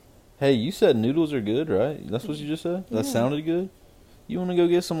 Oh. Hey, you said noodles are good, right? That's what you just said? That sounded good? You want to go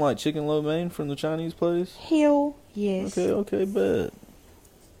get some, like, chicken lo mein from the Chinese place? Hell yes. Okay, bet.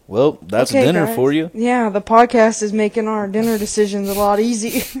 Well, that's dinner guys. for you. Yeah, the podcast is making our dinner decisions a lot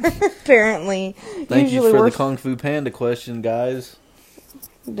easier, apparently. Thank you for the Kung Fu Panda question, guys.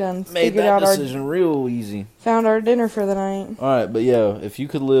 Done. Made that decision real easy. Found our dinner for the night. Alright, but yeah, if you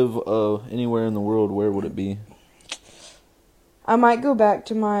could live anywhere in the world, where would it be? I might go back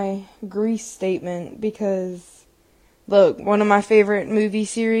to my Greece statement, because Look, one of my favorite movie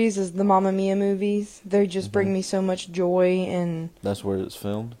series is the Mamma Mia movies. They just bring me so much joy, and That's where it's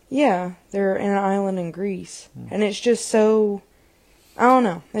filmed? yeah, they're in an island in Greece. And it's just so, I don't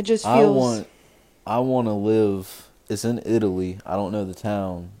know, it just feels... I want to live, it's in Italy, I don't know the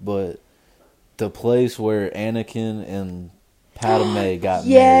town, but the place where Anakin and Padme got married.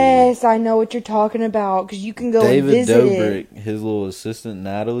 Yes, I know what you're talking about, because you can go and visit David Dobrik, his little assistant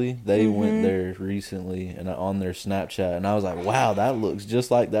Natalie, they went there recently and on their Snapchat, and I was like, wow, that looks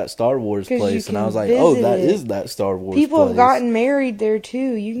just like that Star Wars place, and I was like, oh, that is that Star Wars People place. have gotten married there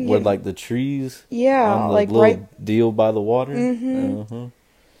too. You can with like the trees, yeah, on the like little right deal by the water.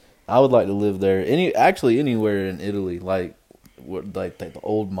 I would like to live there. Anywhere in Italy, like the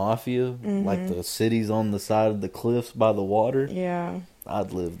old mafia, like the cities on the side of the cliffs by the water. Yeah,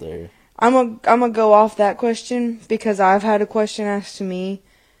 I'd live there. I'm gonna go off that question because I've had a question asked to me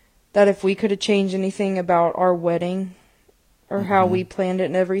that if we could have changed anything about our wedding or how we planned it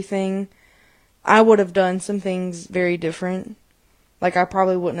and everything, I would have done some things very different. Like, I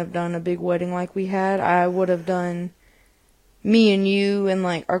probably wouldn't have done a big wedding like we had. I would have done me and you and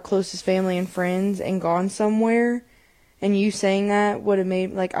like our closest family and friends and gone somewhere. And you saying that would have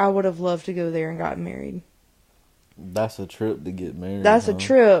made, like, I would have loved to go there and gotten married. That's a trip to get married. That's a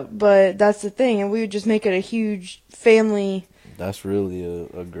trip, but that's the thing. And we would just make it a huge family. That's really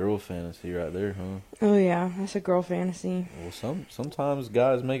a girl fantasy right there, huh? Oh, yeah. That's a girl fantasy. Well, sometimes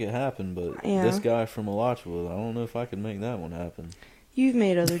guys make it happen, but this guy from Alachua, I don't know if I could make that one happen. You've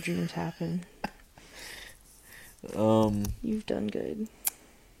made other dreams happen. You've done good.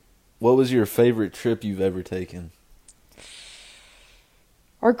 What was your favorite trip you've ever taken?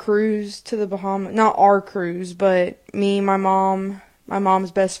 Our cruise to the Bahamas. Not our cruise, but me, my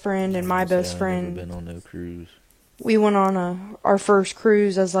mom's best friend, and my best friend. I've never been on no cruise. We went on our first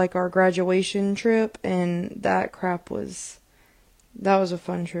cruise as like our graduation trip, and that was a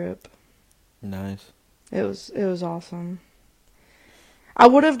fun trip. Nice. It was awesome. I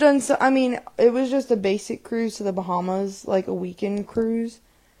would have done it was just a basic cruise to the Bahamas, like a weekend cruise.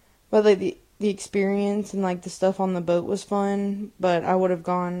 But like the experience and like the stuff on the boat was fun, but I would have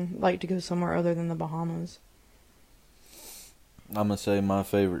to go somewhere other than the Bahamas. I'm gonna say my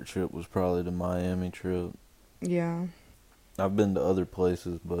favorite trip was probably the Miami trip. Yeah. I've been to other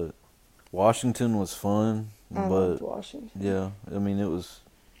places, but Washington was fun. I loved Washington. Yeah, I mean it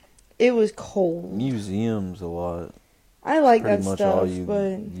was cold. Museums a lot. I like that stuff. stuff, Pretty much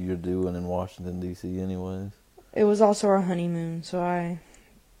all you're doing in Washington D.C. anyways. It was also our honeymoon, so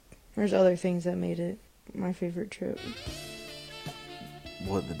there's other things that made it my favorite trip.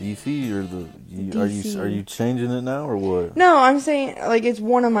 What, the D.C. or the... DC. Are you changing it now or what? No, I'm saying, like, it's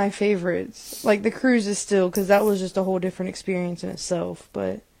one of my favorites. Like, the cruise is still, because that was just a whole different experience in itself,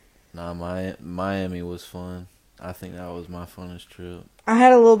 but... Nah, Miami was fun. I think that was my funnest trip. I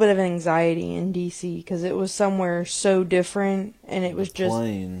had a little bit of anxiety in D.C. because it was somewhere so different, and it was just...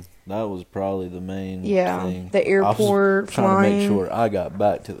 plane, that was probably the main thing. Yeah, the airport, trying flying. to make sure I got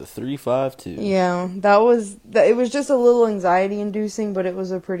back to the 352. Yeah, it was just a little anxiety-inducing, but it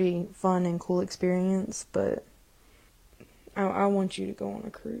was a pretty fun and cool experience, but I want you to go on a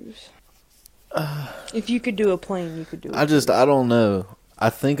cruise. If you could do a plane, you could do a cruise. I don't know. I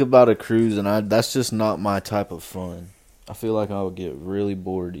think about a cruise, and that's just not my type of fun. I feel like I would get really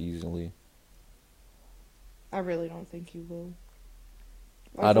bored easily. I really don't think you will.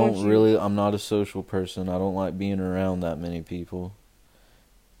 I'm not a social person. I don't like being around that many people.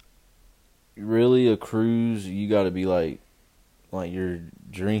 Really, a cruise, you gotta be like you're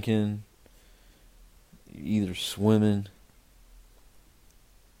drinking, either swimming.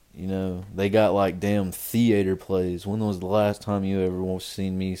 You know, they got like damn theater plays. When was the last time you ever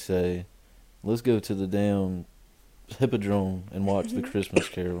seen me say, let's go to the damn Hippodrome and watch the Christmas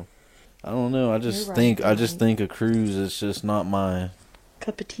Carol? I don't know. I just think a cruise is just not my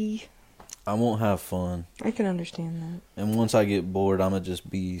cup of tea. I won't have fun. I can understand that. And once I get bored, I'm going to just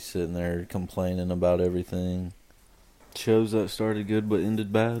be sitting there complaining about everything. Shows that started good but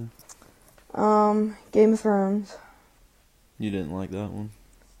ended bad? Game of Thrones. You didn't like that one?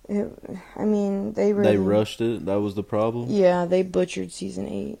 They rushed it? That was the problem? Yeah, they butchered season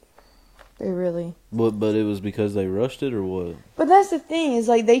 8. They really... But it was because they rushed it or what? But that's the thing, is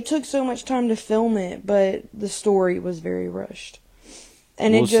like they took so much time to film it, but the story was very rushed.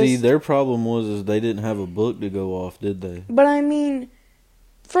 And see, their problem was they didn't have a book to go off, did they? But I mean,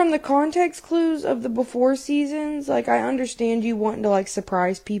 from the context clues of the before seasons, like, I understand you wanting to, like,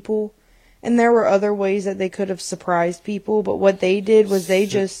 surprise people. And there were other ways that they could have surprised people, but what they did was they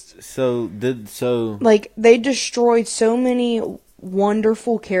just... Like, they destroyed so many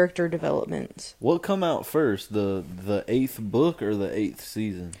wonderful character developments. What come out first, the 8th book or the 8th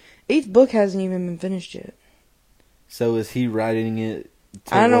season? 8th book hasn't even been finished yet. So is he writing it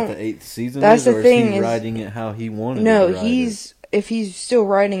to I what don't- the 8th season that's is, the or thing is he is- writing it how he wanted No, it to write it? if he's still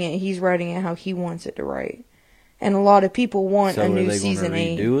writing it, he's writing it how he wants it to write. And a lot of people want So a are new they season gonna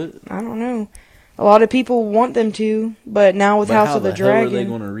 8. redo it? I don't know. A lot of people want them to, but now with But House how of the hell are they Dragon,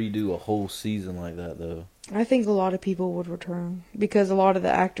 going to redo a whole season like that, though? I think a lot of people would return because a lot of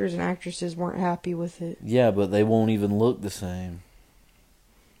the actors and actresses weren't happy with it. Yeah, but they won't even look the same.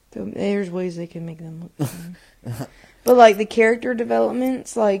 So there's ways they can make them look the same. But like the character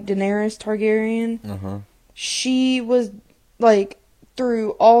developments, like Daenerys Targaryen, Uh-huh. she was like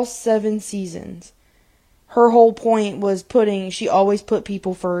through all 7 seasons. Her whole point was she always put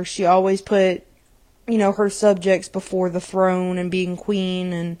people first. She always put, her subjects before the throne and being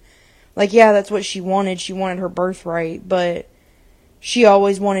queen. And, like, yeah, that's what she wanted. She wanted her birthright. But she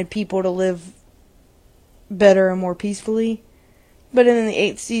always wanted people to live better and more peacefully. But in the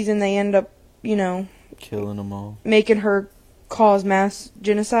 8th season, they end up, Killing them all. making her cause mass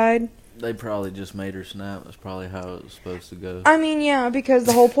genocide. They probably just made her snap. That's probably how it was supposed to go. I mean, yeah, because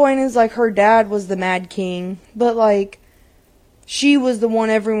the whole point is, like, her dad was the Mad King, but, like, she was the one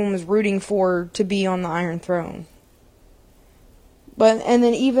everyone was rooting for to be on the Iron Throne. And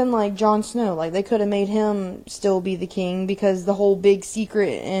then even, like, Jon Snow, like, they could have made him still be the king, because the whole big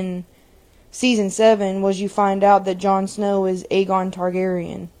secret in Season 7 was you find out that Jon Snow is Aegon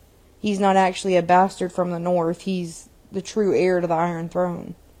Targaryen. He's not actually a bastard from the North, he's the true heir to the Iron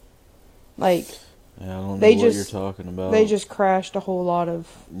Throne. Like, Yeah, I don't know they what just- you're talking about. they just crashed a whole lot of...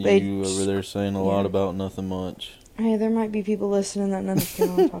 You over there saying a lot yeah. about nothing much. Hey, there might be people listening that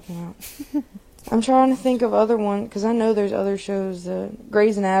understand what I'm talking about. I'm trying to think of other ones, because I know there's other shows that...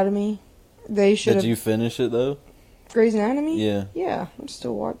 Grey's Anatomy. They should have... Did you finish it, though? Grey's Anatomy? Yeah. Yeah, I'm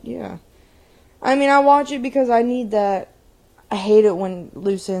still yeah. I mean, I watch it because I need that... I hate it when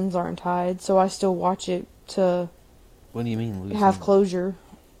loose ends aren't tied, so I still watch it to What do you mean, Lucy? have closure.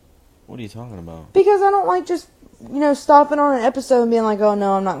 What are you talking about? Because I don't like just, stopping on an episode and being like, oh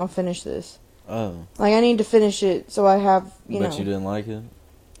no, I'm not going to finish this. Oh. Like, I need to finish it so I have, But you didn't like it?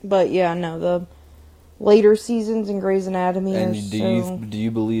 But yeah, no, the later seasons in Grey's Anatomy And are do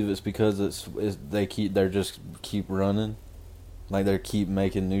you believe it's because they're just keep running? Like they keep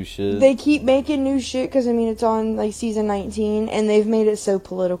making new shit? They keep making new shit because, I mean, it's on, like, season 19, and they've made it so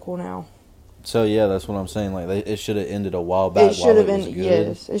political now. So, yeah, that's what I'm saying. Like, it should have ended a while back. It should have ended, ended,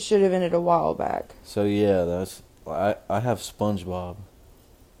 yes, it should have ended a while back. So, yeah, I have SpongeBob.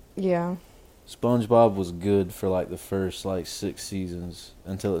 Yeah. SpongeBob was good for, like, the first, 6 seasons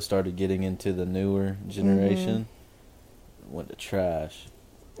until it started getting into the newer generation. Went to trash.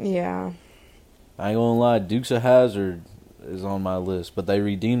 Yeah. I ain't gonna lie, Dukes of Hazzard is on my list, but they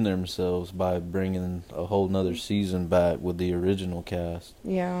redeemed themselves by bringing a whole nother season back with the original cast.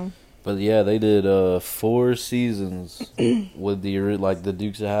 Yeah. But yeah, they did 4 seasons with the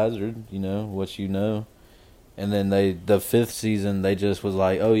Dukes of Hazzard, what you know. And then the 5th season, they just was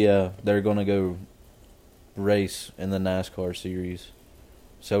like, oh yeah, they're gonna go race in the NASCAR series,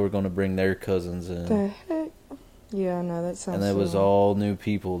 so we're gonna bring their cousins in. The heck? Yeah, no, that sounds. And it was all new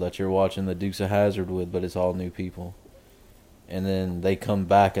people that you're watching the Dukes of Hazzard with, but it's all new people. And then they come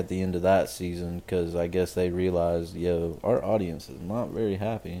back at the end of that season because I guess they realized, our audience is not very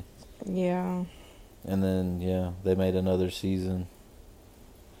happy. Yeah. And then, they made another season.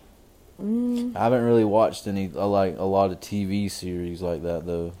 Mm. I haven't really watched a lot of TV series like that,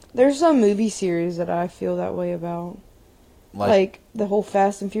 though. There's some movie series that I feel that way about. Like the whole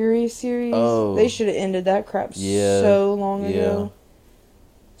Fast and Furious series. Oh. They should have ended that crap so long ago.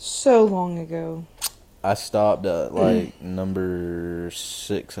 So long ago. I stopped at, number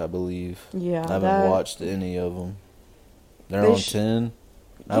 6, I believe. Yeah. I haven't watched any of them. They're on 10.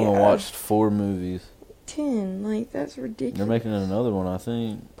 I haven't watched 4 movies. 10, that's ridiculous. They're making another one, I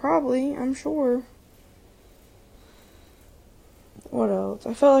think. Probably, I'm sure. What else?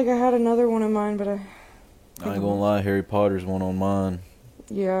 I felt like I had another one in mind, but I ain't gonna lie, Harry Potter's one on mine.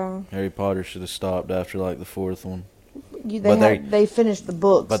 Yeah. Harry Potter should have stopped after the 4th one. They finished the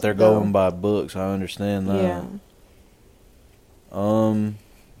books. But they're going by books, I understand that. Yeah.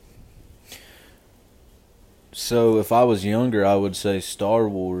 So if I was younger, I would say Star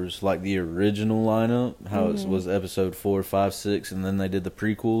Wars, like the original lineup, how it was episode 4, 5, 6, and then they did the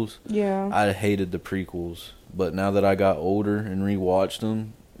prequels. Yeah. I hated the prequels, but now that I got older and rewatched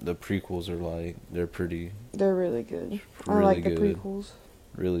them, the prequels are They're really good. I Really like the good. prequels.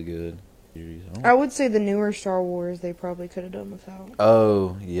 really good. I would say the newer Star Wars they probably could have done without.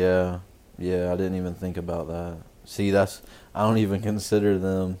 Oh, yeah. Yeah, I didn't even think about that. See, I don't even consider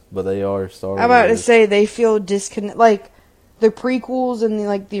them, but they are Star Wars. I'm about to say they feel disconnect. Like, the prequels and,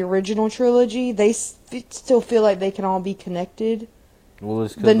 the original trilogy, they still feel like they can all be connected. Well,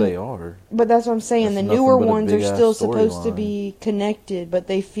 it's because they are. But that's what I'm saying. That's the newer ones are big-ass still supposed to storyline. be connected, but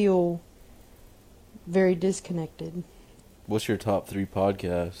they feel very disconnected. What's your top 3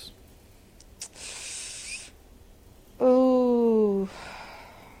 podcasts? Oh,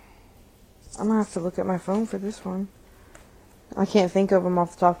 I'm gonna have to look at my phone for this one. I can't think of them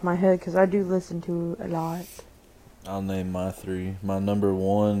off the top of my head because I do listen to a lot. I'll name my 3. My number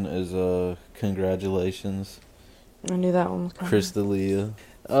 1 is Congratulations. I knew that one was coming. Chris D'Elia.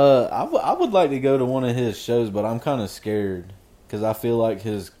 I would like to go to one of his shows, but I'm kind of scared because I feel like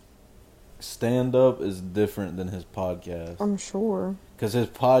his stand-up is different than his podcast. I'm sure. Because his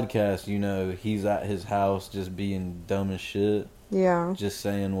podcast, he's at his house just being dumb as shit. Yeah. Just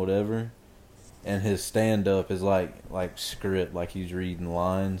saying whatever. And his stand-up is like script, like he's reading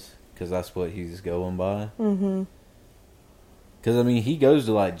lines, because that's what he's going by. Mm-hmm. Because, he goes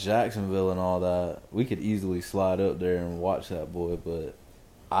to, Jacksonville and all that. We could easily slide up there and watch that boy, but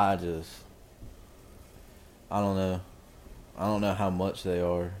I don't know. I don't know how much they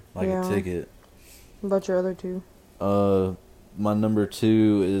are, a ticket. What about your other 2? My number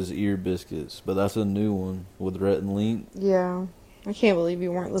 2 is Ear Biscuits, but that's a new one with Rhett and Link. Yeah. I can't believe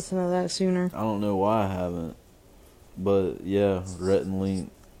you weren't listening to that sooner. I don't know why I haven't. But, yeah, Rhett and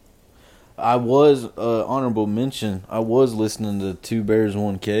Link. I was, honorable mention, I was listening to Two Bears,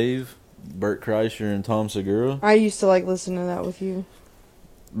 One Cave, Bert Kreischer and Tom Segura. I used to like listening to that with you.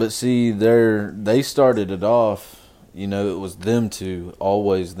 But see, they started it off, it was them two,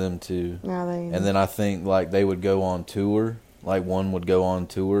 always them two. Yeah, and then I think, they would go on tour. One would go on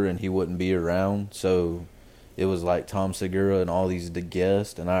tour and he wouldn't be around, so it was Tom Segura and all these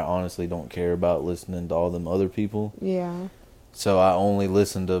guests, and I honestly don't care about listening to all them other people. Yeah. So I only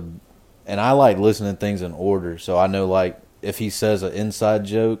listen to, and I like listening to things in order, so I know, if he says an inside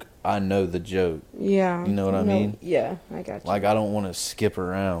joke, I know the joke. Yeah. You know what I mean? Yeah, I got you. I don't want to skip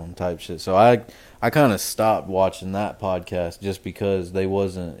around type shit. So I kind of stopped watching that podcast just because it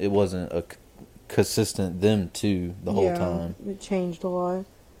wasn't a consistent them two the whole time. It changed a lot.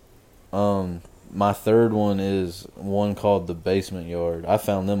 My third one is one called The Basement Yard. I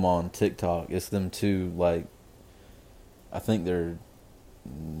found them on TikTok. It's them two, I think they're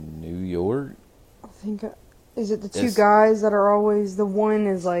New York. I think, is it the two guys that are always, the one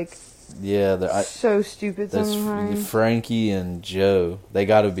is yeah, so stupid that's sometimes. Frankie and Joe. They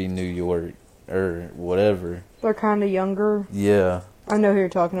got to be New York or whatever. They're kind of younger. Yeah. I know who you're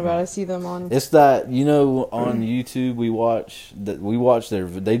talking about. I see them on. It's that, on YouTube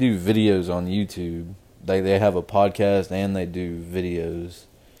they do videos on YouTube. They have a podcast and they do videos,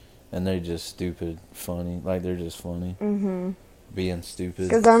 and they're just stupid funny. They're just funny. Mhm. Being stupid.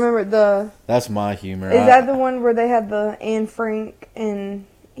 Because I remember that's my humor. Is that the one where they had the Anne Frank and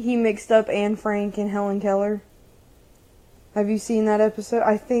he mixed up Anne Frank and Helen Keller? Have you seen that episode?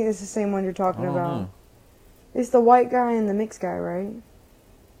 I think it's the same one you're talking about. Know. It's the white guy and the mixed guy, right?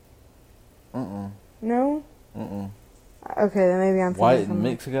 No? Okay, then maybe I'm thinking white of and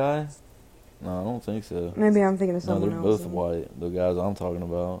mixed guy? No, I don't think so. Maybe I'm thinking of someone else. No, they're both white, the guys I'm talking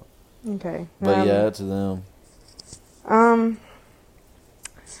about. Okay. But yeah, it's them.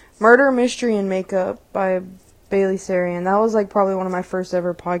 Murder, Mystery, and Makeup by Bailey Sarian. That was probably one of my first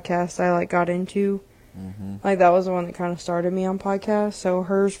ever podcasts I got into. Mm-hmm. That was the one that kind of started me on podcasts, so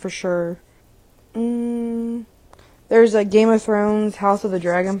hers for sure. There's a Game of Thrones, House of the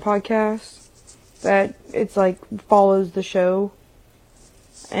Dragon podcast that it's follows the show,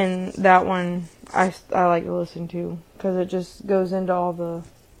 and that one I like to listen to because it just goes into all the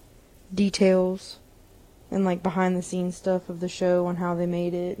details and behind the scenes stuff of the show and how they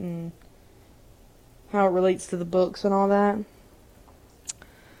made it and how it relates to the books and all that.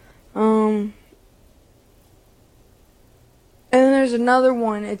 And then there's another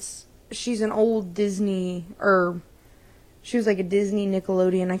one. She's an old Disney, she was a Disney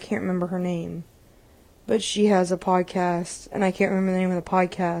Nickelodeon. I can't remember her name, but she has a podcast, and I can't remember the name of the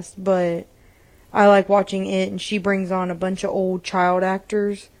podcast, but I like watching it, and she brings on a bunch of old child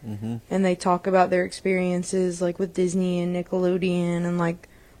actors, and they talk about their experiences, with Disney and Nickelodeon, and,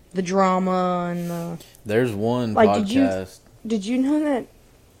 the drama, and the... There's one podcast... Did you know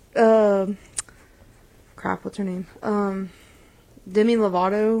that, crap, what's her name? Demi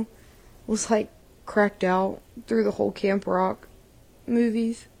Lovato was, cracked out through the whole Camp Rock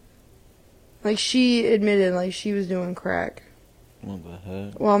movies. She admitted, she was doing crack. What the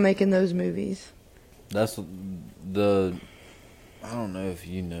heck? While making those movies. That's the I don't know if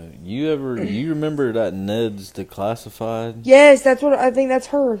you know. You remember that Ned's Declassified? Yes, that's what I think. That's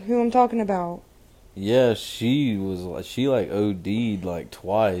her who I'm talking about. Yeah, she OD'd like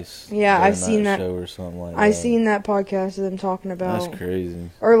twice. Yeah, I've seen that show or something like that. I seen that podcast of them talking about. That's crazy.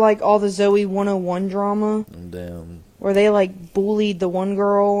 Or like all the Zoe 101 drama. Damn. Where they like bullied the one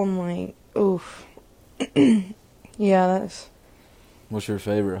girl and like, oof. Yeah, that's. What's your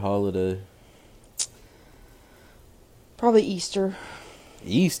favorite holiday? Probably Easter.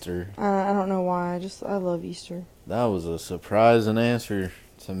 Easter? I don't know why. I love Easter. That was a surprising answer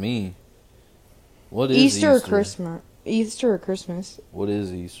to me. What is Easter? Easter? Or Christmas? Easter or Christmas? What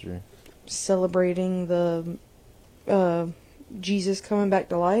is Easter? Celebrating the Jesus coming back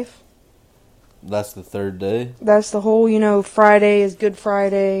to life. That's the third day? That's the whole, Friday is Good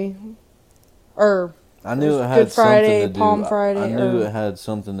Friday. Or I knew it had Good Friday, something to do. Palm Friday. I knew it had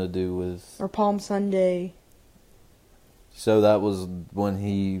something to do with. Or Palm Sunday. So that was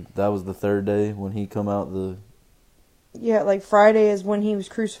the third day when he come out the. Yeah, like Friday is when he was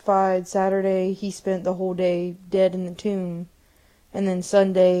crucified. Saturday he spent the whole day dead in the tomb, and then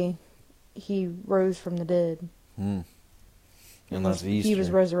Sunday he rose from the dead. And that's Easter. He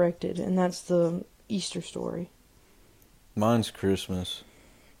was resurrected, and that's the Easter story. Mine's Christmas.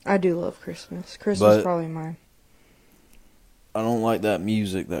 I do love Christmas. Christmas is probably mine. I don't like that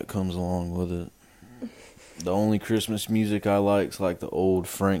music that comes along with it. The only Christmas music I like is like the old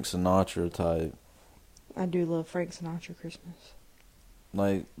Frank Sinatra type. I do love Frank Sinatra Christmas.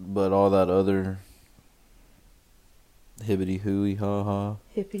 But all that other hibbity hooey ha ha.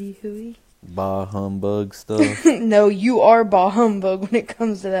 Hippity hooey? Bah humbug stuff. No, you are bah humbug when it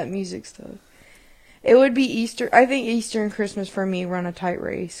comes to that music stuff. It would be Easter. I think Easter and Christmas for me run a tight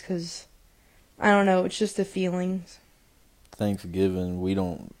race because, I don't know, it's just the feelings. Thanksgiving,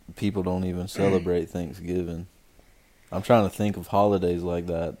 people don't even celebrate Thanksgiving. I'm trying to think of holidays like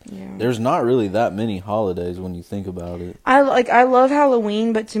that. Yeah. There's not really that many holidays when you think about it. I love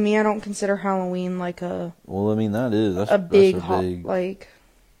Halloween, but to me, I don't consider Halloween like a. Well, I mean that's a big like.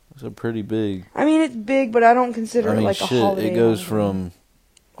 It's a pretty big. I mean, it's big, but I don't consider it like a holiday. It goes from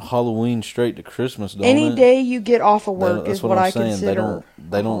Halloween straight to Christmas. Any day you get off of work is what I consider.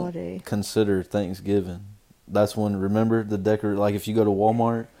 They don't consider Thanksgiving. That's when, remember, like if you go to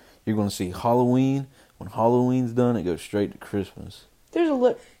Walmart, you're going to see Halloween. When Halloween's done, it goes straight to Christmas.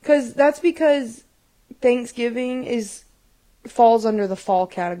 There's because Thanksgiving falls under the fall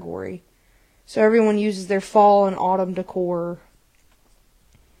category. So everyone uses their fall and autumn decor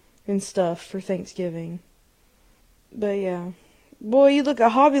and stuff for Thanksgiving. But yeah. Boy, you look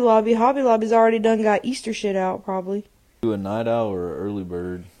at Hobby Lobby. Hobby Lobby's already got Easter shit out, probably. You a night owl or an early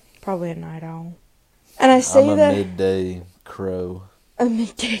bird? Probably a night owl. And I say I'm a midday crow. A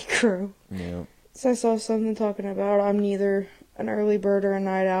midday crow. Yeah. So I saw something talking about I'm neither an early bird or a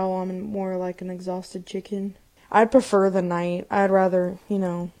night owl. I'm more like an exhausted chicken. I'd prefer the night. I'd rather,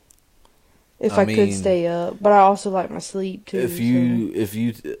 if I could stay up. But I also like my sleep too. If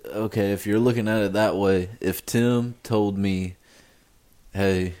you're looking at it that way, if Tim told me,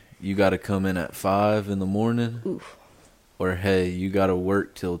 hey, you got to come in at 5 in the morning, oof, or hey, you got to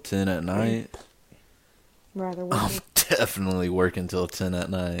work till 10 at night, I'm definitely working till 10 at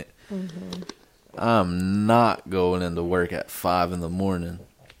night. Mm-hmm. I'm not going into work at 5 in the morning.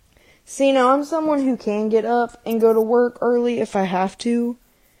 See, now I'm someone who can get up and go to work early if I have to,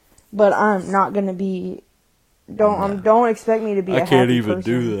 but I'm not going to be. Don't expect me to be. I can't even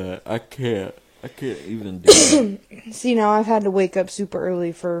do that. I can't even do that. See, now I've had to wake up super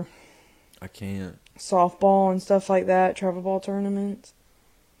early for. I can't. Softball and stuff like that, travel ball tournaments.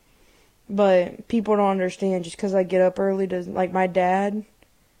 But people don't understand just because I get up early doesn't. Like my dad,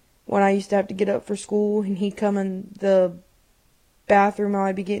 when I used to have to get up for school and he'd come in the bathroom while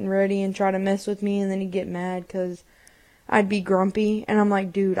I'd be getting ready and try to mess with me, and then he'd get mad because I'd be grumpy. And I'm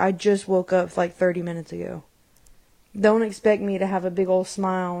like, dude, I just woke up like 30 minutes ago. Don't expect me to have a big old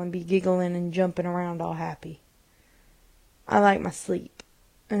smile and be giggling and jumping around all happy. I like my sleep.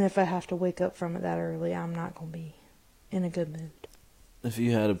 And if I have to wake up from it that early, I'm not going to be in a good mood. If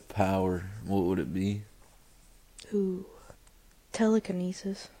you had a power, what would it be? Ooh.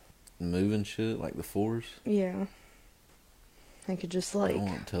 Telekinesis. Moving shit, like the Force? Yeah. I could just like... I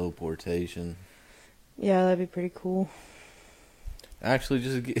want teleportation. Yeah, that'd be pretty cool. Actually,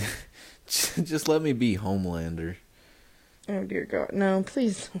 just let me be Homelander. Oh, dear God. No,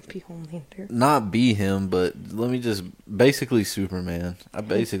 please don't be Homelander. Not be him, but let me just... Basically Superman. I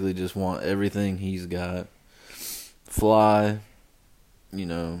basically just want everything he's got. Fly.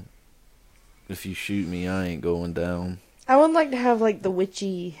 If you shoot me, I ain't going down. I would like to have, like, the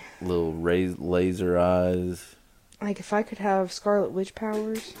witchy... Little laser eyes. Like, if I could have Scarlet Witch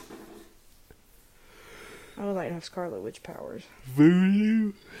powers, I would like to have Scarlet Witch powers.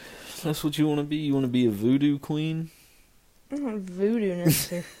 Voodoo? That's what you want to be? You want to be a voodoo queen? I'm not voodoo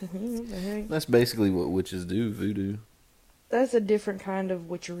necessarily. What the heck? That's basically what witches do, voodoo. That's a different kind of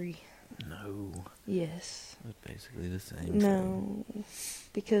witchery. No. Yes. That's basically the same thing. No.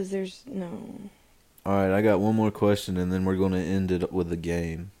 Because there's no. Alright, I got one more question and then we're going to end it with a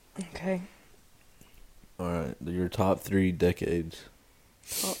game. Okay. Alright, your top 3 decades.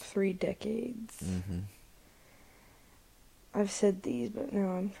 Top 3 decades. Mm-hmm. I've said these, but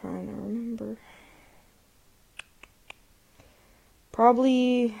now I'm trying to remember.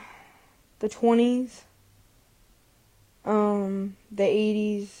 Probably the 20s. The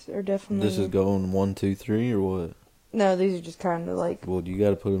 80s are definitely... This is going 1, 2, 3 or what? No, these are just kind of like... Well, you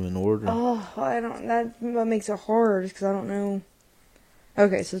got to put them in order. Oh, I don't... That makes it hard, because I don't know...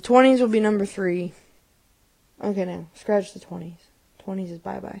 Okay, so the 20s will be number 3. Okay, now, scratch the 20s. 20s is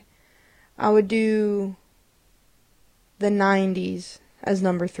bye-bye. I would do the 90s as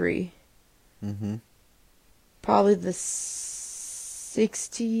number 3. Mm-hmm. Probably the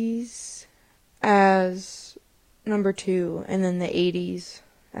 60s as number 2, and then the 80s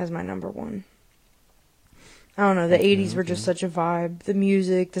as my number 1. I don't know, the 80s were just such a vibe. The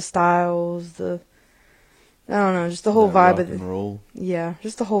music, the styles, I don't know, just the whole vibe of the... rock and roll. Yeah,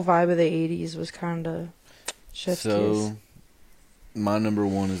 just the whole vibe of the 80s was kind of chef's kiss. My number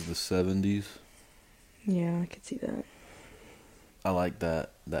 1 is the 70s. Yeah, I could see that. I like that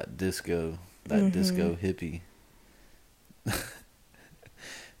disco, disco hippie.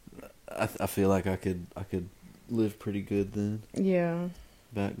 I feel like I could live pretty good then. Yeah.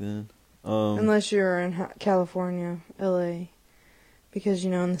 Back then. Unless you're in California, LA. Because,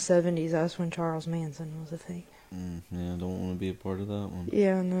 in the 70s, that's when Charles Manson was a thing. Yeah, I don't want to be a part of that one.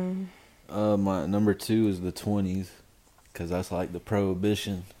 Yeah, no. My number 2 is the 20s. Because that's like the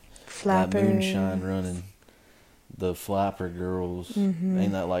Prohibition. Flapper. That moonshine running. The Flapper Girls. Mm-hmm.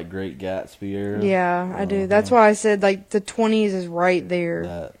 Ain't that like Great Gatsby era? Yeah, I do. That's why I said, like, the 20s is right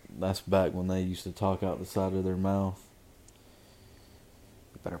there. That's back when they used to talk out the side of their mouth.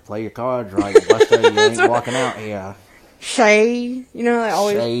 You better play your cards right, Buster. You ain't walking out here. Shay. They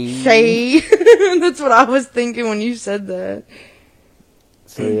always... Shay. That's what I was thinking when you said that.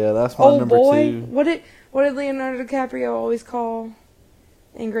 So, yeah, that's my number 2. What did Leonardo DiCaprio always call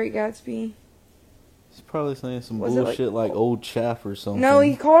in Great Gatsby? He's probably saying some bullshit like old chap or something. No,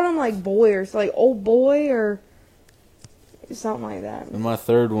 he called him like boy or like old boy or something like that. And my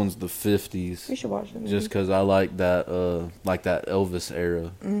third one's the 50s. We should watch it. Just because I like that Elvis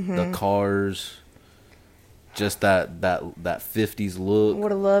era. Mm-hmm. The cars. Just that 50s look.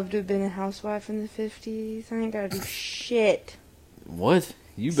 Would have loved to have been a housewife in the 50s. I ain't got to do shit. What?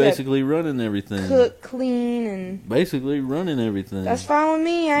 You basically running everything. Cook, clean, and... Basically running everything. That's fine with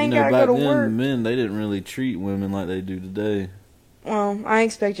me. I ain't got to go to work. Back then, men, they didn't really treat women like they do today. Well, I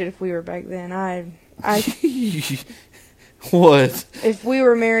expected if we were back then. I What? If we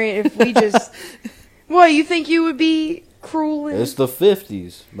were married, if we just... What, you think you would be cruel? It's the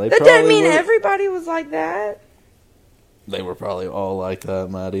 50s. That doesn't mean everybody was like that. They were probably all like that,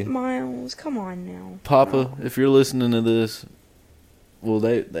 Maddie. Miles, come on now. Papa, if you're listening to this... Well,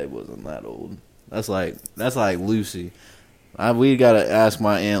 they wasn't that old. That's like Lucy. We gotta ask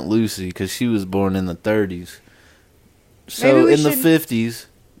my Aunt Lucy because she was born in the 30s. So in the 50s,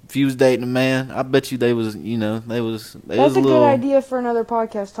 if you was dating a man, I bet you they was they was. That's a good idea for another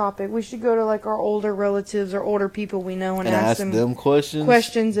podcast topic. We should go to like our older relatives or older people we know and ask them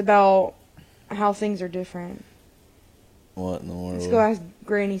questions about how things are different. What in the world? Let's go ask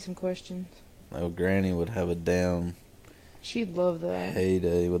Granny some questions. Oh, Granny would have a damn... She'd love that.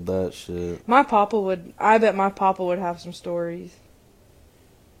 Heyday with that shit. I bet my papa would have some stories.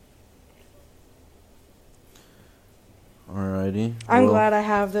 Alrighty. I'm glad I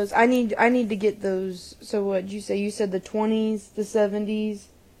have those. I need to get those. So what did you say? You said the 20s, the 70s,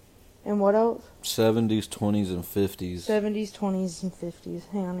 and what else? 70s, 20s, and 50s. 70s, 20s, and 50s.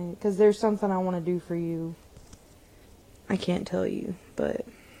 Hang on, because there's something I want to do for you. I can't tell you, but...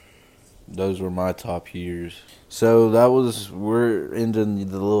 Those were my top years. So we're ending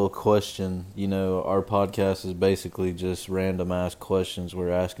the little question. Our podcast is basically just random ass questions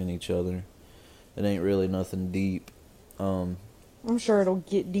we're asking each other. It ain't really nothing deep. I'm sure it'll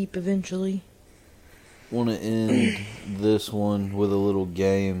get deep eventually. Want to end this one with a little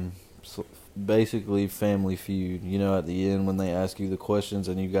game. So basically, Family Feud. At the end when they ask you the questions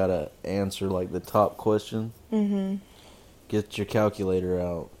and you gotta answer like the top question. Mm-hmm. Get your calculator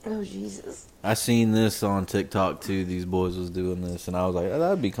out. Oh, Jesus. I seen this on TikTok, too. These boys was doing this, and I was like,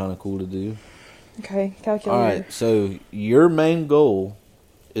 that'd be kind of cool to do. Okay, All calculator. right, so your main goal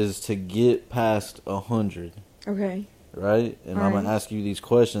is to get past 100, Okay. right? And All I'm right. going to ask you these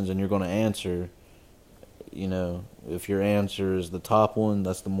questions, and you're going to answer. You know, if your answer is the top one,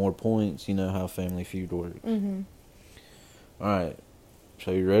 that's the more points. You know how Family Feud works. Mm-hmm. All right,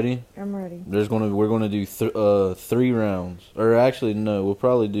 so you ready? I'm ready. We're gonna do 3 rounds, or actually no,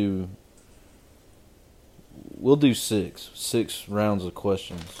 we'll do 6 rounds of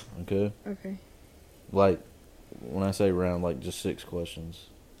questions. Okay, Okay. like when I say round, like just 6 questions.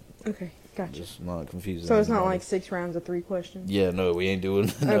 Okay, gotcha. Just not confusing. So it's not anybody. like 6 rounds of 3 questions? Yeah, no, we ain't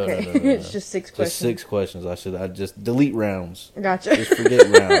doing. No, okay. no. It's just 6 questions. Just 6 questions. I just delete rounds. Gotcha. Just forget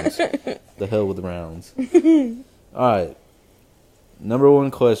rounds. The hell with rounds. All right. Number 1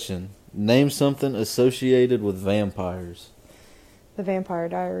 question. Name something associated with vampires. The Vampire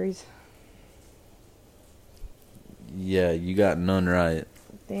Diaries. Yeah, you got none right.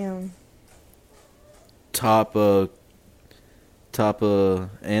 Damn. Top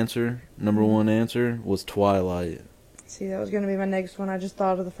answer, number 1 answer was Twilight. See, that was going to be my next one. I just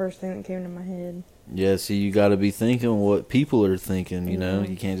thought of the first thing that came to my head. Yeah, see, you got to be thinking what people are thinking, you know?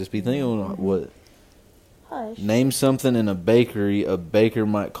 You can't just be thinking what... Hush. Name something in a bakery a baker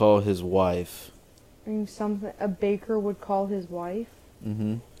might call his wife. Name something a baker would call his wife.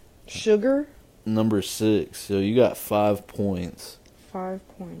 Mm-hmm. Sugar. Number 6, so you got 5 points. 5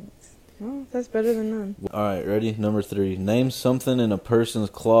 points. Well, that's better than none. Alright, ready? Number 3. Name something in a person's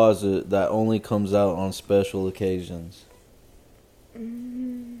closet that only comes out on special occasions.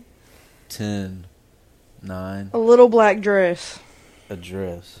 10, 9. A little black dress. A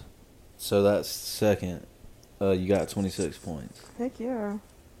dress. So that's second. You got 26 points. Heck yeah.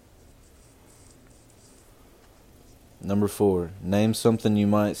 Number 4. Name something you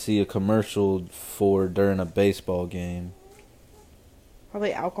might see a commercial for during a baseball game.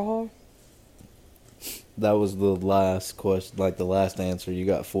 Probably alcohol. That was the last question, like the last answer. You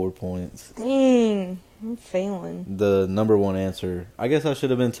got 4 points. Dang. I'm failing. The number 1 answer. I guess I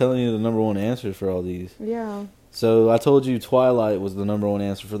should have been telling you the number 1 answers for all these. Yeah. So I told you Twilight was the number 1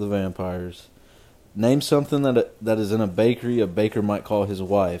 answer for the vampires. Name something that is in a bakery a baker might call his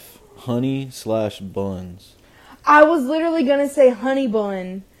wife. Honey/buns. I was literally going to say honey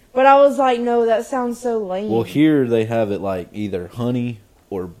bun, but I was like, no, that sounds so lame. Well, here they have it like either honey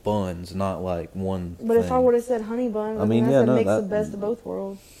or buns, not like one But thing. if I would have said honey bun, I mean, that's yeah, a no, mix that- of best of both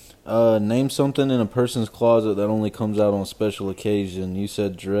worlds. Name something in a person's closet that only comes out on special occasion. You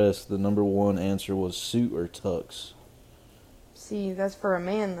said dress. The number 1 answer was suit or tux. See, that's for a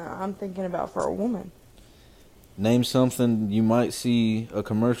man that I'm thinking about for a woman. Name something you might see a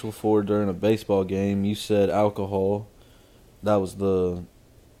commercial for during a baseball game. You said alcohol. That was the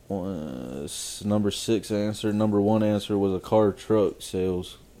number 6 answer. Number 1 answer was a car truck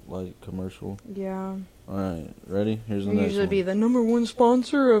sales like commercial. Yeah. Alright, ready? Here's the We next usually one. be the number 1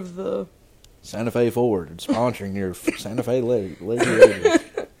 sponsor of the... Santa Fe Ford sponsoring your Santa Fe Lady Raiders.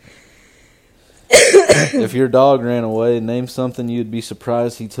 If your dog ran away, name something you'd be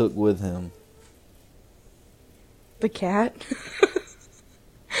surprised he took with him. The cat.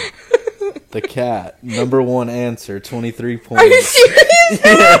 The cat. Number 1 answer, 23 Are you points. serious?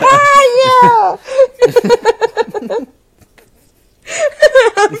 Yeah.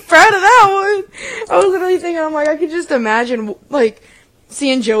 I'm proud of that one. I was literally thinking, I'm like, I could just imagine, like,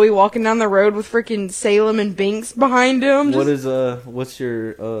 seeing Joey walking down the road with freaking Salem and Binks behind him. What Just is what's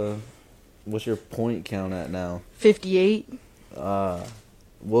your point count at now? 58.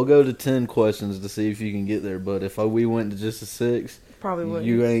 We'll go to 10 questions to see if you can get there, but if we went to just a 6, Probably wouldn't.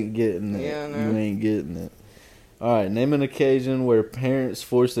 you ain't getting it. Yeah, no. You ain't getting it. Alright, name an occasion where parents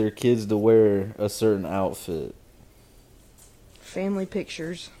force their kids to wear a certain outfit. Family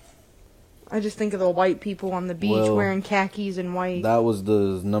pictures. I just think of the white people on the beach Well, wearing khakis and white. That was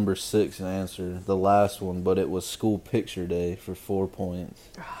the number 6 answer, the last one, but it was school picture day for 4 points.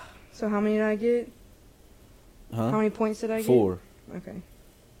 So how many did I get? Huh? How many points did I get? 4. Okay.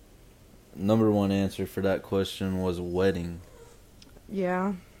 Number 1 answer for that question was wedding.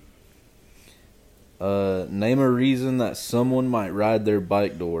 Yeah. Name a reason that someone might ride their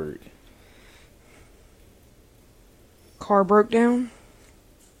bike to work. Car broke down.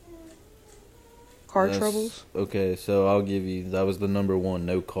 Car That's- troubles. Okay, so I'll give you, that was the number 1,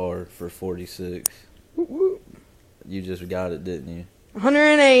 no car, for 46. Whoop, whoop. You just got it, didn't you?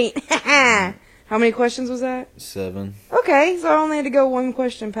 108. How many questions was that? 7. Okay, so I only had to go 1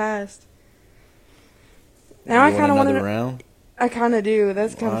 question past. Now I You kind of want another to. round? I kind of do.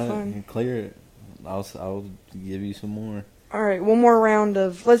 That's kind of Alright, fun. Clear it. I'll give you some more. All right, one more round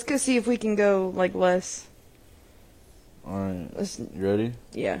of. Let's go see if we can go like less. Alright, Let's. you ready?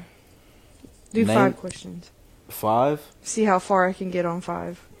 Yeah. Do 5 questions. 5? See how far I can get on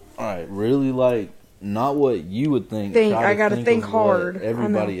 5. Alright, really like, not what you would think. I gotta think hard.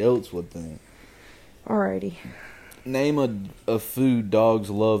 Everybody else would think. Alrighty. Name a food dogs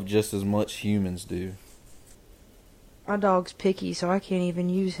love just as much humans do. My dog's picky, so I can't even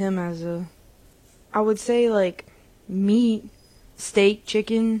use him as a... I would say, like, meat, steak,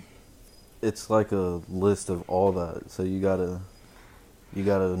 chicken. It's like a list of all that, so you gotta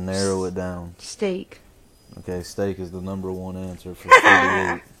narrow it down. Steak. Okay, steak is the number 1 answer for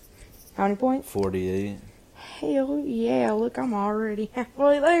 48. How many points? 48. Hell yeah, look, I'm already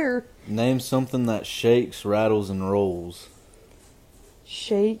halfway there. Name something that shakes, rattles, and rolls.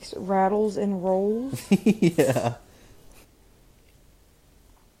 Shakes, rattles, and rolls? Yeah.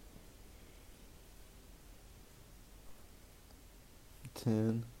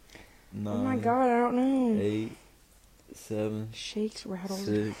 10, 9. Oh my god, I don't know. 8, 7. Shakes, rattles.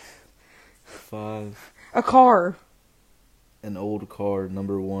 6, 5. A car. An old car,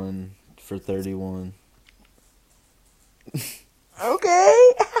 number 1 for 31.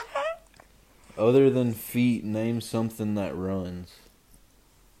 Okay. Other than feet, name something that runs.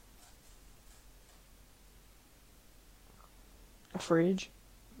 A fridge.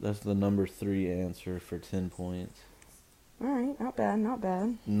 That's the number 3 answer for 10 points. Alright, not bad, not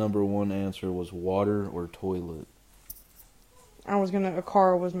bad. Number 1 answer was water or toilet. A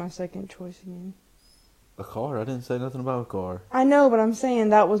car was my second choice again. A car? I didn't say nothing about a car. I know, but I'm saying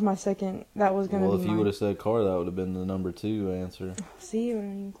that was my second, that was gonna be Well, if you would have said car, that would have been the number 2 answer. See, we're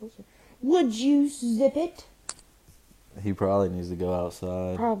not even closer. Would you zip it? He probably needs to go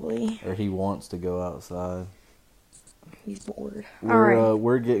outside. Probably. Or he wants to go outside. He's bored. Alright.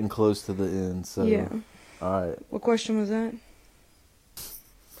 We're getting close to the end, so... Yeah. Alright. What question was that?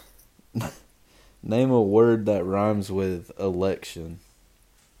 Name a word that rhymes with election.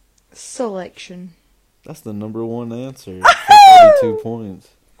 Selection. That's the number 1 answer for 32 points.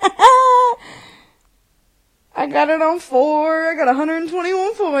 I got it on 4. I got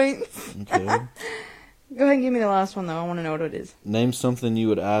 121 points. Okay. Go ahead and give me the last one, though. I want to know what it is. Name something you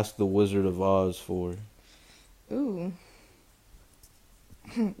would ask the Wizard of Oz for. Ooh.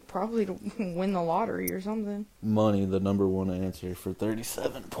 Probably to win the lottery or something. Money, the number 1 answer for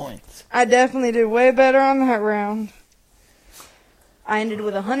 37 points. I definitely did way better on that round. I ended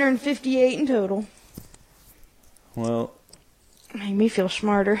with 158 in total. Well, Made me feel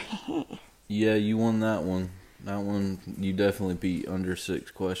smarter. yeah, you won that one. That one, you definitely beat under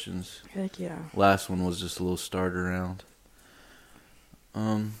 6 questions. Heck yeah. Last one was just a little starter round.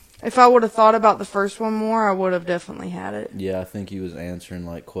 If I would have thought about the first one more, I would have definitely had it. Yeah, I think he was answering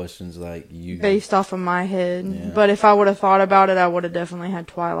like questions like you... Based off of my head. Yeah. But if I would have thought about it, I would have definitely had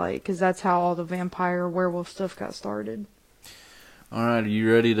Twilight. Because that's how all the vampire werewolf stuff got started. Alright, are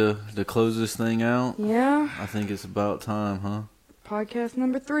you ready to close this thing out? Yeah. I think it's about time, huh? Podcast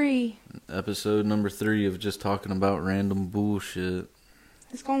number 3. Episode number 3 of just talking about random bullshit.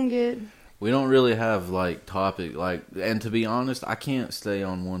 It's gonna get... We don't really have, like, topic, like... And to be honest, I can't stay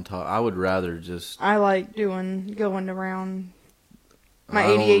on one topic. I would rather just... I like going around my I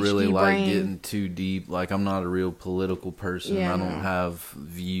ADHD don't really brain. like getting too deep. Like, I'm not a real political person. Yeah, I don't no. have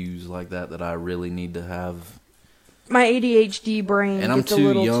views like that I really need to have. My ADHD brain And I'm gets a too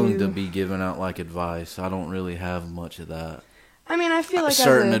little young too... to be giving out, like, advice. I don't really have much of that. I mean, I feel like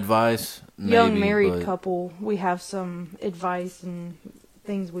certain as a advice, young maybe, married but couple, we have some advice and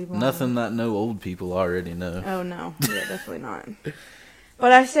things we've learned. nothing that no old people already know. Oh, no. Yeah, definitely not.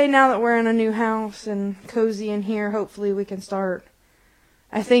 But I say now that we're in a new house and cozy in here, hopefully we can start...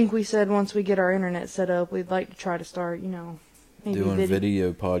 I think we said once we get our internet set up, we'd like to try to start, maybe Doing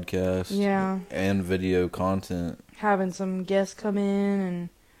video podcasts. Yeah. And video content. Having some guests come in, and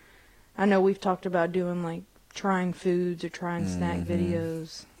I know we've talked about doing, like, trying foods or trying snack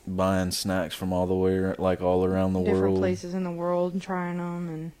videos. Buying snacks from all the way, like, all around the world. Different places in the world and trying them,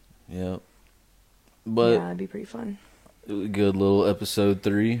 and... Yep. But... yeah, that'd be pretty fun. Good little episode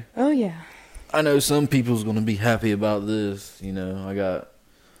 3. Oh, yeah. I know some people's going to be happy about this. I got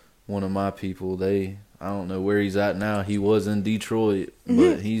one of my people, I don't know where he's at now. He was in Detroit,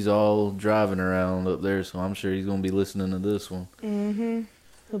 but he's all driving around up there, so I'm sure he's going to be listening to this one. Mm-hmm.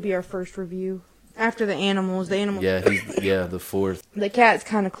 He'll be our first review. After the animals. Yeah, the 4th. The cat's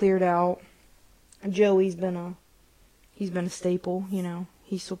kind of cleared out. Joey's been a staple,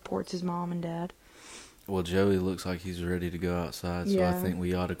 He supports his mom and dad. Well, Joey looks like he's ready to go outside, so I think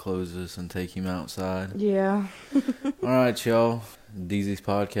we ought to close this and take him outside. Yeah. All right, y'all. DEAZY'S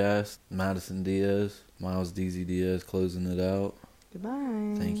Podcast. Madison Diaz. Miles Diaz closing it out.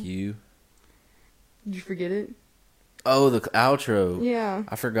 Goodbye. Thank you. Did you forget it? Oh, the outro. Yeah.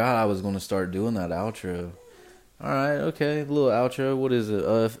 I forgot I was going to start doing that outro. All right, okay, little outro. What is it?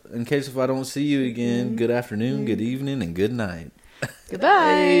 In case if I don't see you again, good afternoon, good evening, and good night. Goodbye.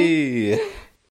 Hey.